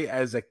boy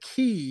as a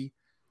key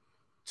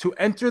to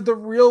enter the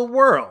real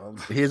world.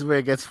 Here's where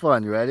it gets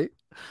fun. You ready?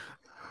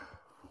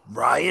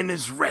 Ryan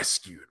is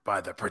rescued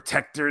by the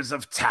protectors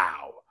of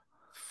Tao.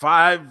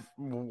 5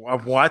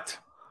 what?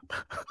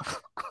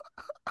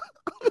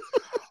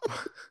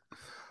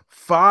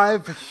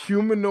 5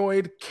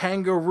 humanoid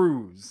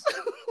kangaroos.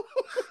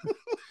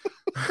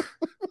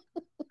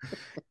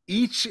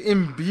 Each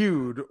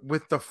imbued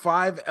with the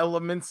 5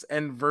 elements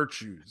and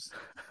virtues.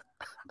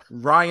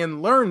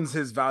 Ryan learns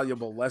his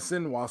valuable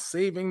lesson while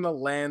saving the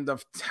land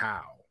of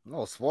Tao.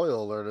 No spoiler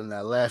alert in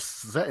that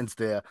last sentence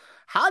there.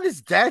 How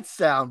does that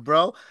sound,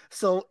 bro?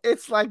 So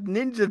it's like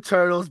Ninja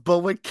Turtles, but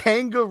with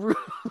kangaroos.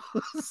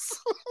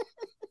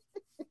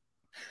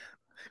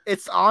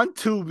 It's on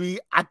Tubi.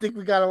 I think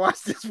we gotta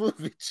watch this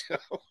movie,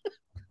 Joe.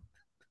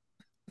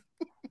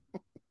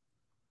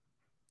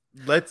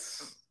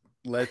 Let's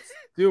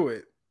do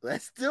it.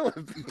 Let's do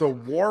it. The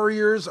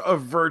Warriors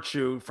of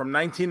Virtue from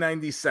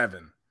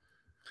 1997.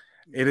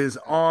 It is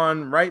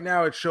on right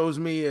now. It shows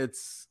me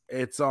it's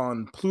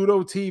on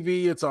Pluto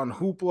TV. It's on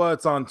Hoopla.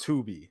 It's on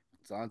Tubi.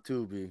 It's on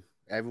Tubi.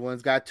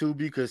 Everyone's got Tubi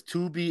because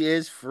Tubi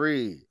is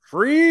free.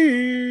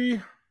 Free.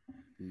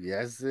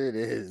 Yes, it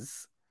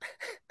is.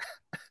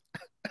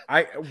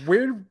 Why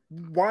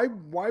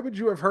would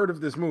you have heard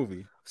of this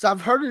movie? So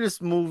I've heard of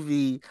this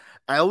movie.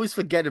 I always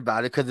forget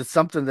about it because it's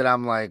something that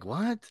I'm like,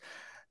 what?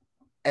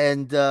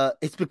 And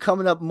it's been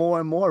coming up more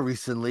and more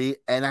recently.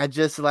 And I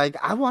just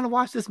I want to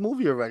watch this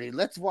movie already.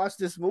 Let's watch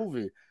this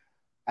movie.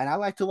 And I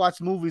like to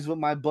watch movies with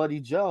my buddy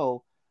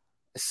Joe.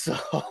 So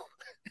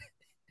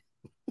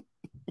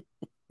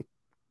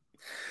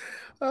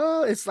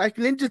oh, it's like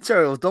Ninja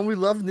Turtles. Don't we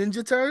love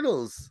Ninja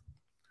Turtles?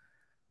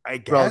 I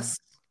guess.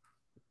 Bro,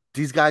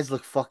 these guys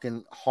look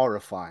fucking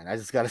horrifying. I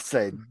just gotta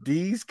say,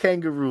 these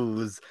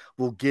kangaroos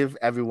will give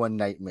everyone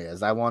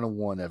nightmares. I want to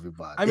warn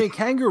everybody. I mean,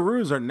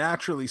 kangaroos are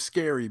naturally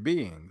scary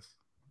beings.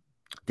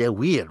 They're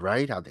weird,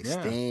 right? How they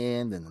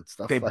stand and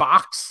stuff. They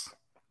box.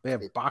 They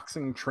have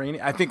boxing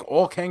training. I think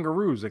all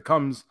kangaroos, it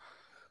comes,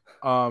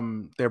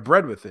 they're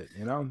bred with it.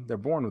 You know, they're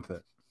born with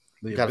it.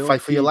 You gotta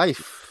fight for your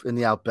life in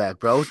the outback,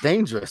 bro. It's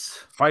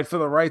dangerous. Fight for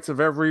the rights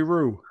of every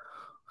roo.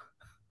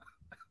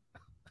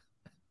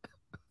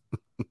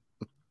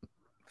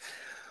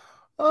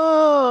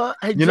 Oh,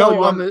 hey, you Joe,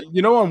 know,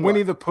 on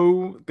Winnie the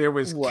Pooh, there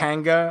was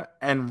Kanga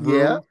and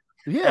Roo.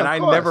 Yeah, and I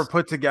never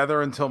put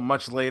together until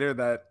much later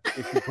that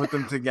if you put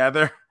them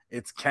together,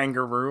 it's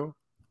kangaroo.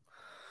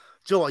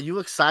 Joe, are you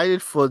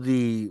excited for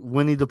the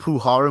Winnie the Pooh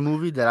horror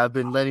movie that I've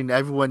been letting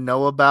everyone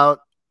know about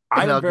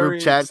in our group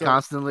chat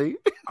constantly?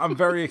 I'm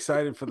very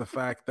excited for the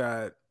fact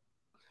that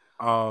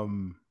that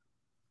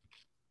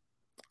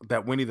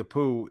Winnie the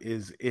Pooh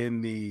is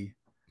in the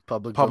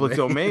public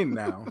domain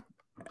now.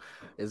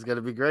 It's gonna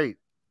be great.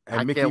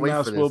 And Mickey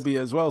Mouse will be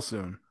as well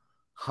soon.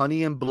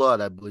 Honey and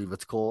Blood, I believe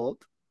it's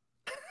called.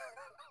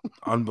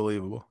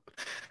 Unbelievable.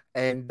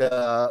 And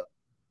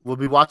we'll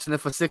be watching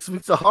it for 6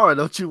 weeks of horror.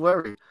 Don't you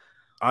worry.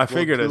 I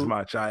figured as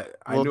much. I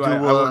knew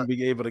I wouldn't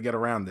be able to get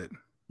around it.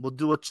 We'll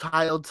do a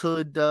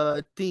childhood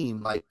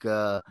theme.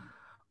 We'll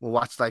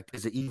watch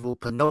there's an evil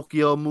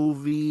Pinocchio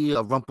movie,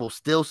 a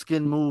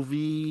Rumpelstiltskin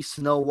movie,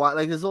 Snow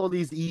White. There's all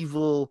these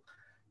evil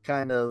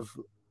kind of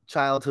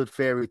childhood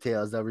fairy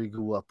tales that we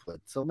grew up with.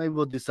 So maybe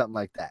we'll do something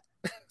like that.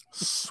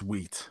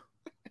 Sweet.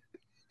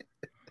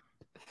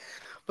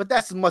 But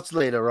that's much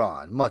later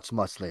on. Much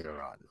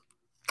later on.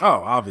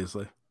 Oh,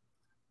 obviously.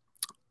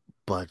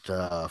 But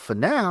for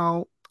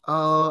now,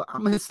 I'm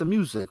going to hit some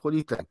music. What do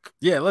you think?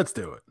 Yeah, let's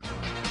do it.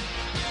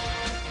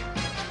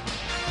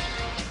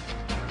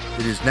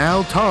 It is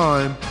now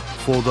time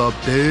for the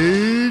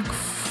big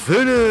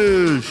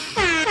finish.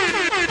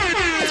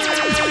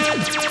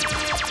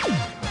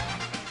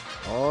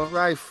 All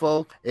right,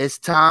 folks. It's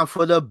time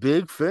for the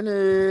big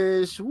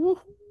finish.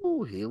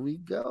 Woo-hoo. Here we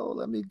go.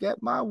 Let me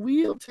get my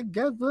wheel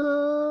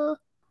together.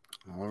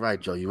 All right,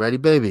 Joe. You ready,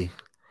 baby?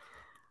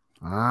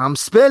 I'm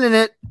spinning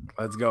it.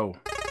 Let's go.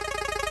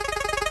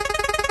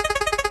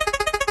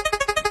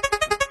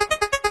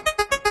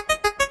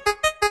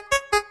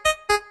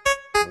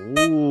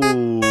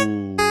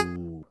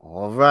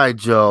 right,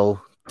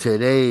 Joe.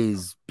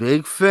 Today's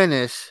big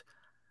finish,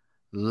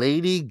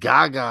 Lady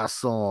Gaga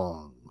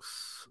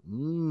songs.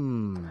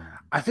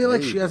 I feel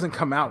like she hasn't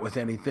come out with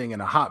anything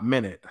in a hot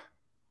minute.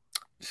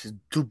 She's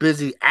too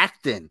busy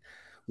acting,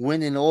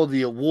 winning all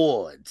the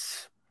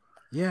awards.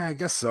 Yeah, I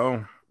guess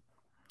so.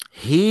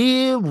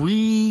 Here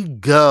we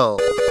go.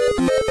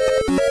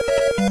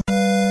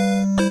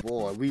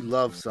 Boy, we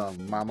love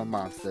some Mama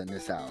Monster in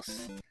this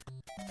house.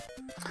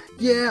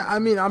 Yeah, I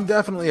mean, I'm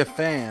definitely a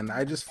fan.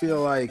 I just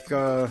feel like,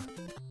 I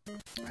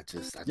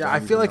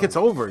feel like it's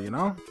over, you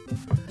know?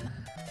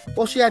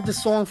 Well, she had the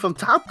song from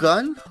Top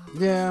Gun.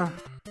 Yeah.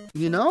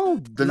 You know,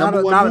 the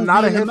number one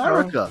movie in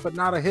America. Though, but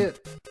not a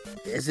hit.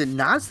 Is it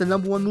not? It's the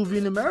number one movie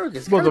in America.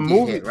 It's well, the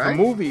movie, hit, right?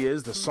 The movie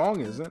is. The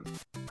song isn't.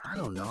 I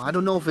don't know. I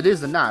don't know if it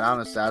is or not.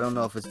 Honestly, I don't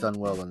know if it's done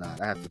well or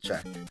not. I have to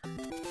check.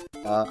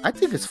 I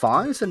think it's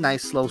fine. It's a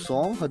nice slow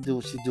song.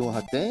 She's doing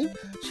her thing.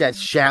 She had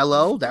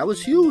Shallow. That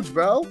was huge,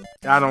 bro.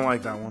 I don't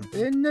like that one.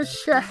 In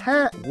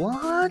the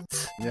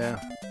what? Yeah.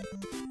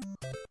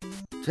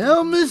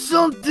 Tell me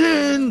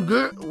something,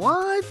 girl.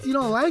 What? You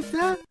don't like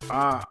that?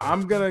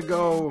 I'm gonna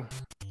go.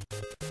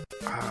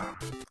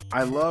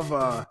 I love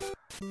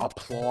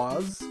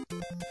Applause.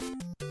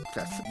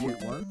 That's a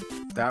good one.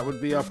 That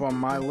would be up on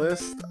my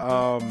list.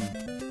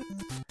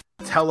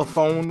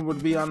 Telephone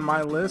would be on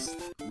my list.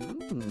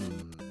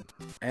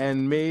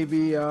 And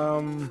maybe I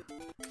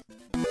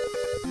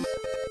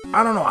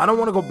don't know. I don't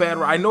want to go bad.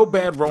 I know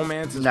Bad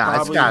Romance is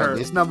probably her.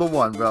 It's number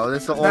one, bro.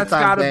 It's an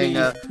all-time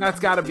banger. That's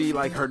gotta be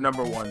like her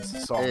number one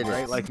song,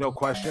 right? Like no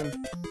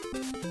question.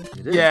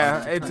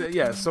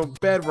 Yeah, so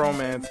Bad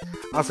Romance.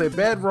 I'll say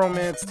Bad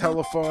Romance,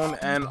 Telephone,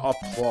 and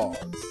Applause.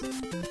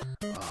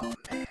 Oh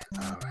man,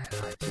 all right.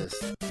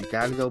 You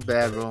gotta go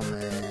Bad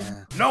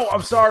Romance. No,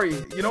 I'm sorry.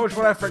 You know which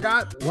one I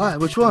forgot? What?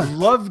 Which one?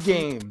 Love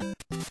Game.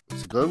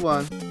 It's a good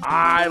one.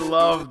 I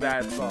love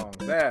that song.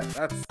 That's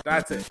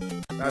it.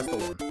 That's the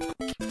one. Let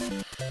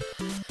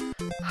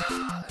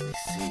me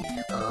see.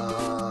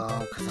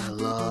 Cause I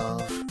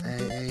love.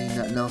 Ain't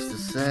nothing else to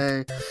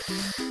say.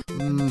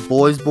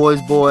 Boys,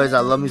 boys, boys. I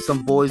love me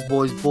some boys,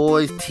 boys,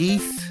 boys.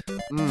 Teeth.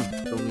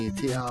 Show me a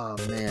teeth. Oh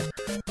man.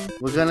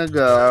 We're gonna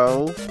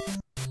go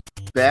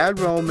Bad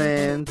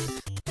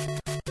Romance,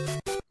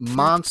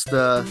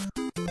 Monster,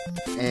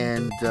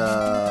 and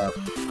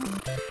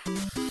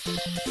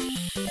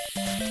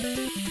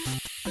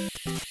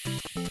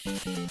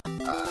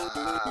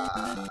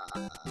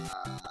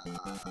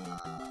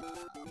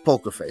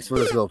Poker Face.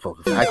 Let's go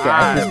Poker Face.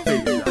 I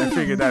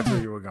figured that's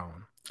where you were going.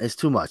 It's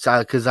too much. I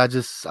love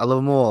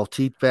them all.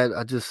 Teeth Bad.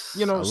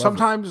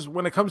 Sometimes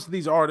when it comes to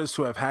these artists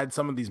who have had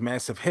some of these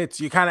massive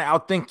hits, you kind of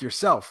outthink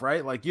yourself,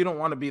 right? Like you don't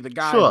want to be the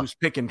guy who's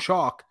picking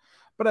chalk,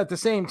 but at the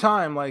same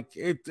time, like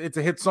it's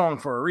a hit song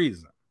for a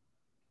reason.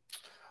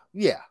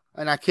 Yeah,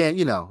 and I can't,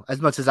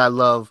 as much as I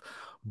love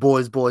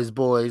Boys, Boys,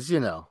 Boys,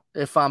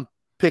 if I'm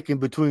picking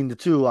between the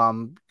two,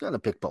 I'm gonna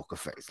pick Poker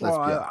Face. Let's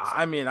be honest.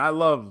 I mean, I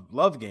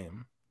love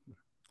Game.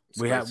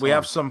 We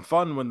have some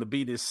fun when the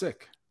beat is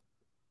sick.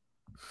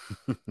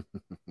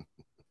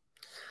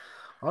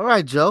 All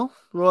right, Joe.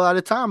 We're all out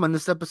of time on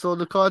this episode of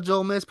the Car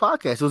Joe Man's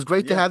podcast. It was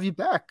great to have you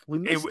back. We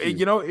missed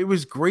you. It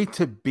was great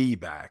to be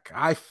back.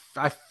 I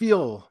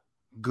feel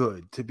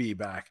good to be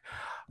back.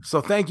 So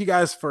thank you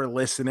guys for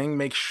listening.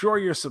 Make sure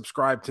you're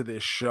subscribed to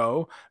this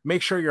show.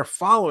 Make sure you're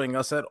following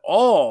us at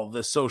all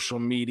the social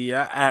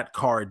media at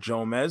Car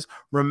Jomez.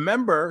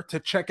 Remember to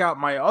check out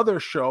my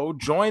other show.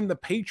 Join the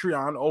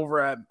Patreon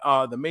over at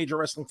the Major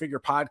Wrestling Figure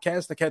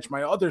Podcast to catch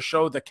my other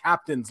show, The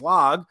Captain's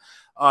Log.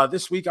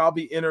 This week I'll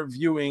be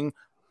interviewing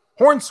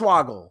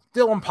Hornswoggle,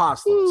 Dylan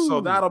Postles. So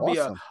that'll be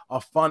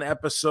a fun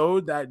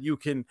episode that you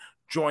can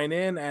join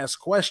in, ask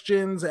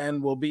questions,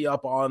 and will be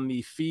up on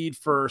the feed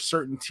for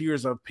certain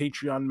tiers of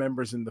Patreon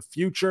members in the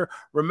future.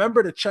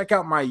 Remember to check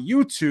out my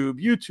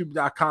YouTube,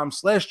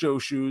 youtube.com/Joe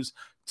Shoes.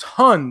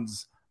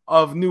 Tons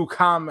of new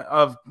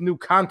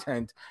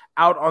content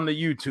out on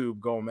the YouTube,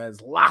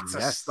 Gomez. Lots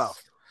of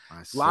stuff.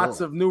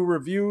 Lots of new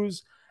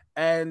reviews.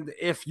 And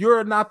if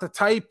you're not the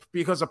type,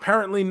 because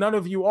apparently none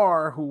of you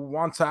are, who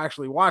want to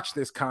actually watch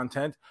this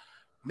content,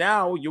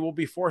 now you will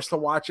be forced to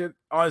watch it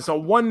as a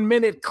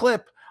 1-minute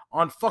clip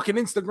on fucking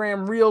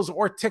Instagram Reels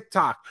or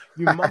TikTok.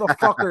 You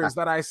motherfuckers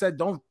that I said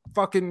don't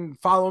fucking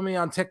follow me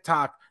on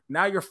TikTok.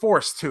 Now you're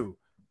forced to,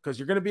 because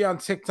you're going to be on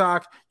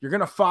TikTok. You're going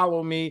to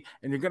follow me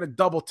and you're going to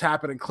double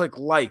tap it and click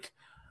like.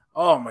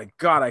 Oh my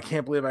God, I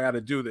can't believe I got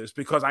to do this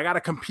because I got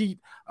to compete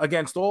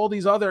against all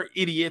these other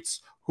idiots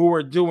who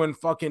are doing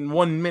fucking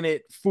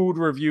 1-minute food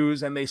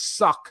reviews and they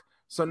suck.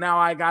 So now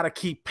I got to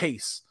keep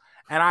pace.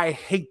 And I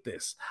hate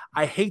this.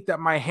 I hate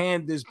that my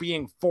hand is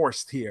being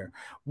forced here.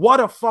 What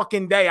a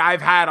fucking day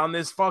I've had on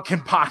this fucking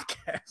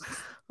podcast.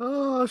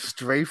 Oh,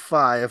 straight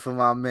fire for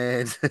my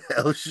man,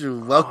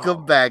 Elshu.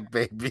 Welcome back,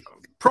 baby.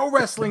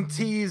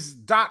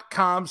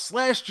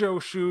 ProWrestlingTees.com/Joe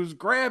Shoes.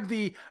 Grab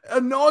the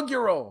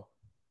inaugural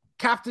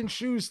Captain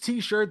Shoes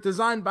t-shirt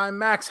designed by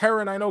Max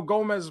Heron. I know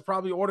Gomez has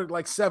probably ordered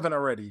like 7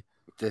 already.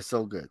 They're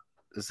so good.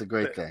 It's a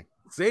great thing.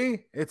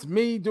 See, it's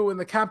me doing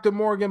the Captain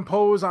Morgan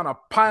pose on a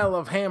pile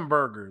of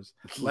hamburgers,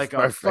 like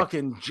a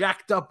fucking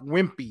jacked up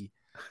Wimpy.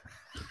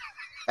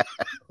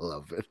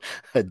 Love it.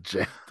 A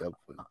jacked up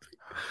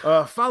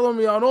Wimpy. Follow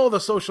me on all the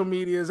social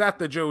medias at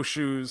the Joe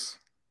Shoes.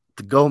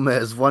 The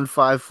Gomez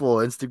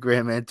 154,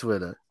 Instagram and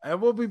Twitter.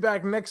 And we'll be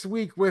back next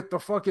week with the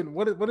fucking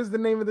what is the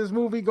name of this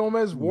movie,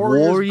 Gomez?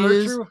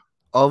 Warriors Virtue?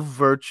 of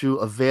Virtue,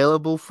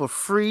 available for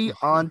free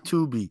on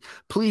Tubi.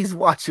 Please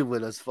watch it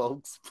with us,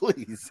 folks.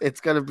 Please.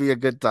 It's gonna be a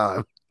good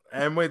time.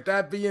 And with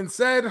that being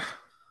said,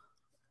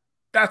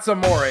 that's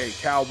amore,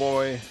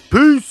 cowboy.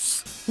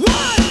 Peace. 1,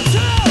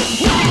 2